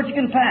more than what you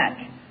can pack.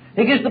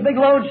 He gives the big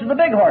loads to the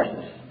big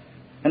horses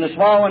and the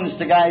small ones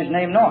to guys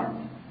named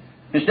Norm.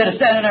 Instead of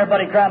standing there,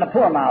 buddy, crying a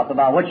poor mouth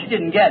about what you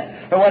didn't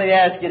get or what he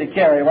asked you to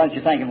carry, why don't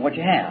you think of what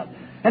you have?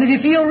 And if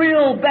you feel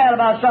real bad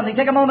about something,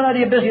 take a moment out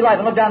of your busy life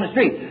and look down the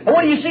street. And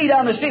what do you see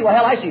down the street? Well,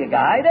 hell, I see a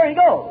guy. There he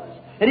goes.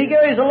 And he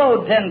carries a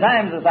load 10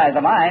 times the size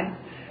of mine.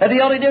 And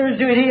the only difference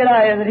between he and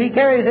I is that he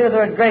carries it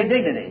with great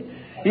dignity.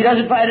 He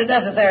doesn't find it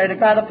necessary to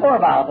cry the poor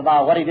mouth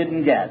about what he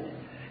didn't get.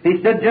 He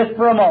stood just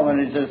for a moment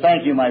and he says,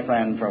 thank you, my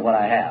friend, for what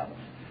I have.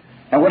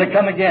 And when it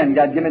come again,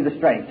 God, give me the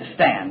strength to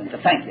stand and to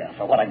thank you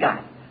for what I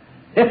got.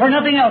 If for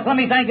nothing else, let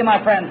me thank you,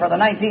 my friend, for the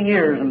 19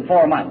 years and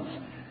 4 months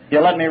you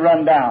let me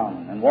run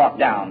down and walk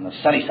down the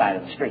sunny side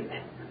of the street.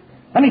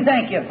 Let me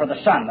thank you for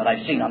the sun that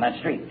I've seen on that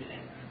street.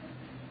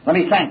 Let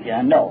me thank you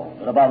and know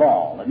that above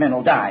all, that men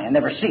will die and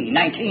never see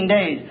 19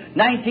 days,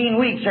 19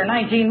 weeks, or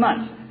 19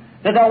 months,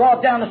 that they'll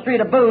walk down the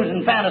street of booze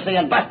and fantasy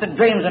and busted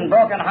dreams and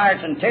broken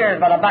hearts and tears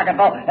by the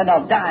bucketful, and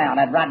they'll die on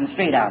that rotten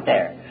street out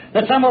there.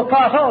 That some will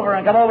cross over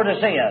and come over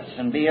to see us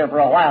and be here for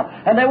a while,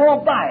 and they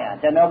won't buy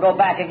it, and they'll go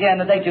back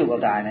again, and they too will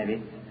die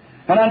maybe.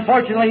 And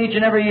unfortunately, each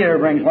and every year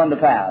brings one to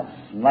pass.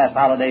 And last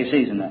holiday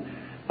season,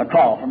 a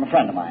call from a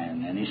friend of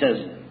mine, and he says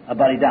a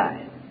buddy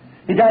died.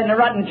 He died in a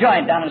rotten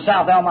joint down in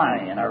South El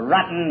Monte, in a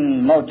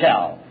rotten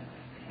motel.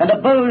 And the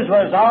booze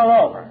was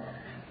all over.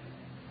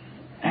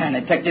 And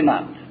they picked him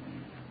up.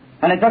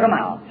 And they took him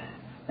out.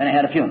 And they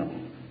had a funeral.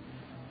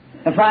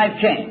 And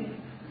 5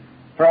 came,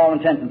 for all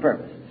intents and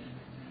purposes.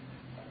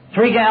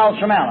 3 gals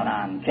from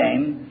Al-Anon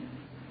came.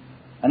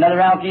 Another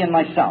alkie and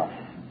myself.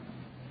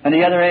 And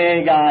the other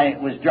AA guy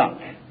was drunk.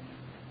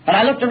 And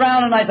I looked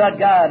around and I thought,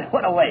 God,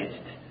 what a waste.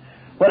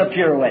 What a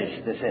pure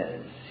waste this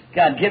is.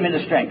 God, give me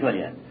the strength, will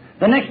you?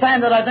 The next time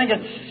that I think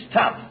it's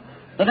tough,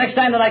 the next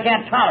time that I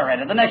can't tolerate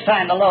it, the next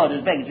time the load is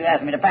as big as you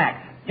ask me to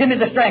pack, give me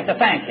the strength to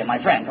thank you, my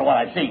friend, for what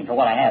I've seen, for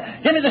what I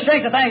have. Give me the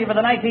strength to thank you for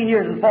the 19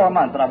 years and 4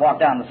 months that I've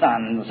walked down the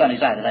sunny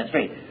side of that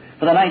street.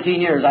 For the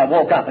 19 years I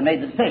woke up and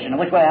made the decision of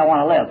which way I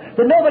want to live.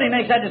 But nobody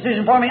makes that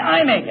decision for me.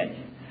 I make it.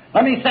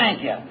 Let me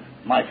thank you,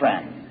 my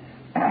friend,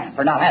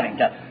 for not having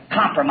to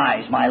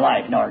compromise my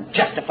life nor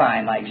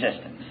justify my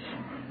existence.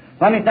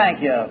 Let me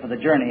thank you for the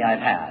journey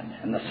I've had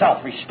and the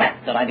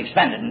self-respect that I've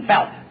expended and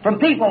felt from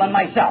people and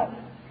myself.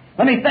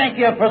 Let me thank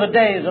you for the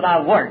days that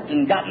I've worked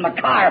and gotten in the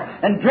car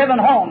and driven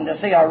home to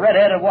see a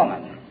red-headed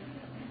woman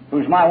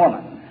who's my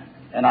woman.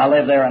 And I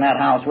live there in that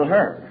house with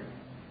her.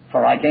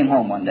 For I came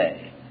home one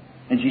day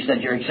and she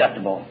said, you're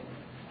acceptable.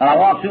 And I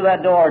walk through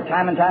that door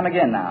time and time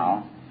again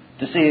now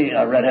to see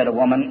a red-headed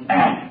woman.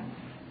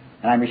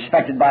 And I'm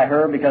respected by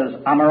her because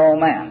I'm her old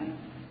man.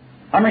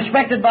 I'm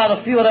respected by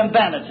the few of them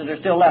bandits that are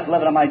still left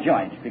living on my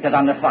joint because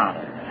I'm their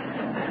father.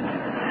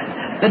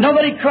 But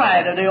nobody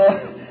cried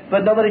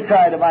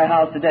at my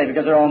house today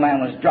because their old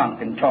man was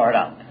drunk and tore it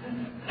up.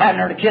 I haven't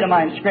heard a kid of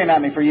mine scream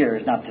at me for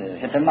years not to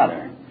hit their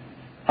mother.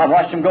 I've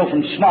watched them go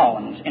from small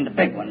ones into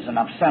big ones, and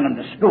I've sent them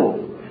to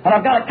school. And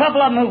I've got a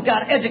couple of them who've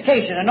got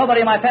education, and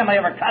nobody in my family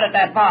ever cut it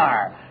that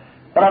far.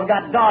 But I've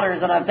got daughters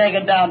that I've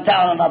taken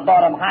downtown, and I've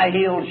bought them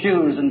high-heeled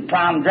shoes and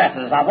prom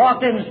dresses. I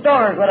walked in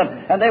stores with them,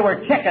 and they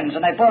were chickens,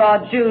 and they put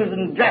on shoes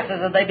and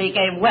dresses, and they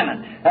became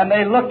women. And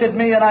they looked at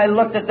me, and I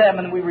looked at them,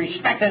 and we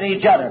respected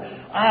each other.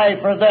 I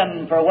for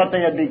them, for what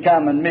they had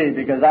become, and me,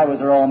 because I was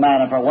their old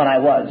man, and for what I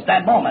was,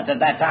 that moment, at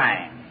that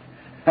time.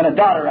 And a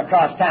daughter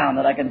across town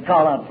that I can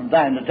call up from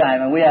time to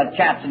time, and we have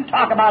chats and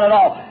talk about it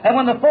all. And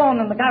when the phone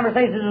and the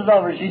conversation is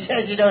over, she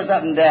says, you know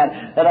something,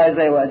 Dad? And I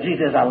say, well,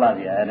 she says, I love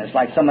you. And it's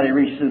like somebody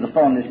reached through the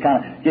phone and just kind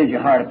of gives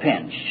your heart a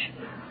pinch.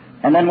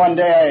 And then one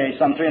day,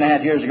 some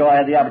 3.5 years ago, I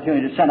had the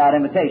opportunity to send out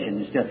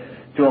invitations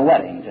to a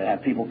wedding to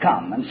have people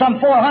come. And some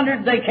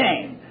 400, they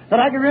came. But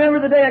I can remember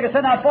the day I could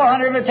send out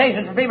 400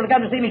 invitations for people to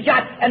come to see me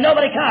shot, and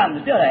nobody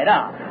comes, do they?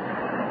 No.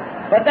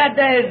 But that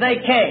day they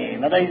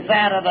came, and they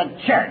sat at the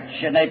church,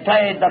 and they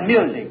played the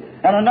music.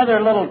 And another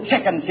little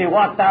chicken, she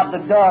walked out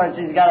the door, and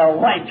she's got a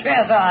white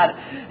dress on.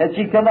 And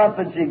she come up,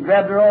 and she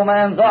grabbed her old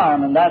man's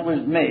arm, and that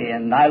was me.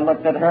 And I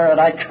looked at her, and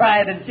I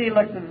cried, and she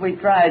looked as we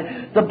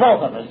cried, the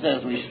both of us,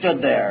 as we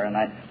stood there. And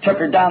I took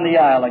her down the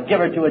aisle and give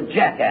her to a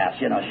jackass,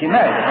 you know. She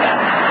married a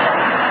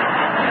jackass.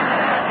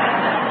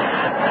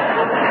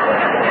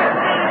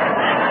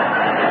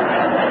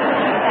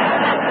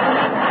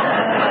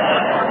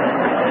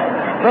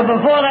 But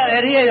before that,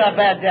 and he ain't a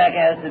bad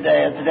jackass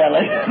today,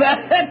 incidentally.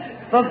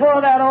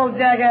 Before that old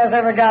jackass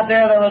ever got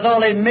there was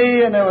only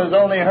me and there was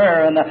only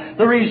her. And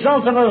the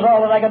results of it was all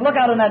that I could look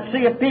out in that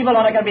sea of people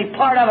and I could be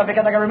part of it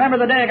because I could remember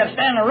the day I could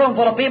stand in a room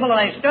full of people and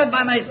I stood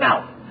by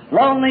myself.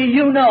 Lonely,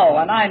 you know,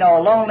 and I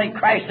know. Lonely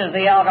Christ is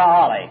the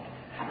alcoholic.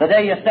 The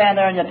day you stand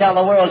there and you tell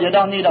the world you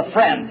don't need a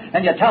friend,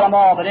 and you tell them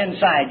all, but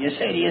inside you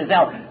say to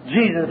yourself,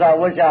 Jesus, I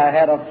wish I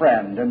had a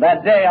friend. And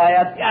that day I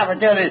had the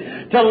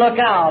opportunity to look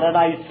out, and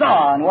I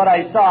saw, and what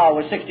I saw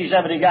was 60,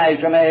 70 guys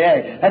from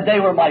AA, and they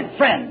were my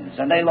friends,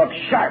 and they looked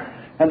sharp,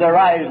 and their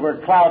eyes were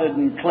clouded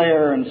and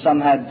clear, and some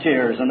had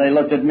tears, and they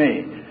looked at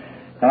me.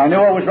 And I knew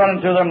what was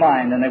running through their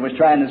mind, and they was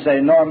trying to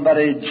say, Norm,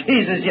 buddy,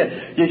 Jesus,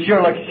 you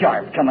sure look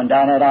sharp coming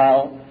down that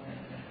aisle.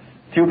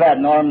 Too bad,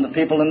 Norm, the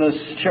people in this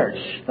church,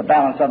 the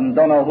balance of them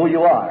don't know who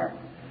you are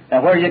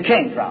and where you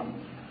came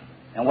from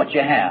and what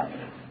you have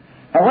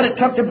and what it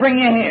took to bring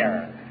you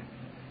here.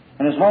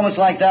 And there's moments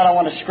like that I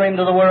want to scream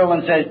to the world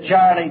and say,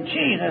 Charlie,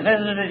 Jesus,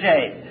 isn't it a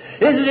shame?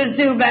 Isn't it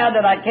too bad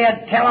that I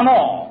can't tell them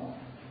all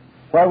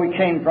where we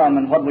came from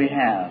and what we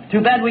have?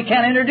 Too bad we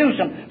can't introduce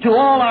them to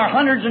all our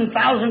hundreds and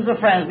thousands of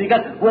friends, because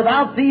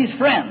without these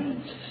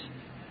friends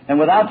and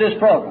without this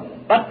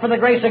program, But for the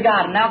grace of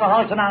God and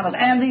Alcoholics Anonymous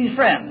and these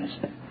friends,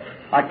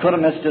 I could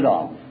have missed it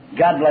all.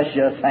 God bless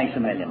you. Thanks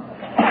a million.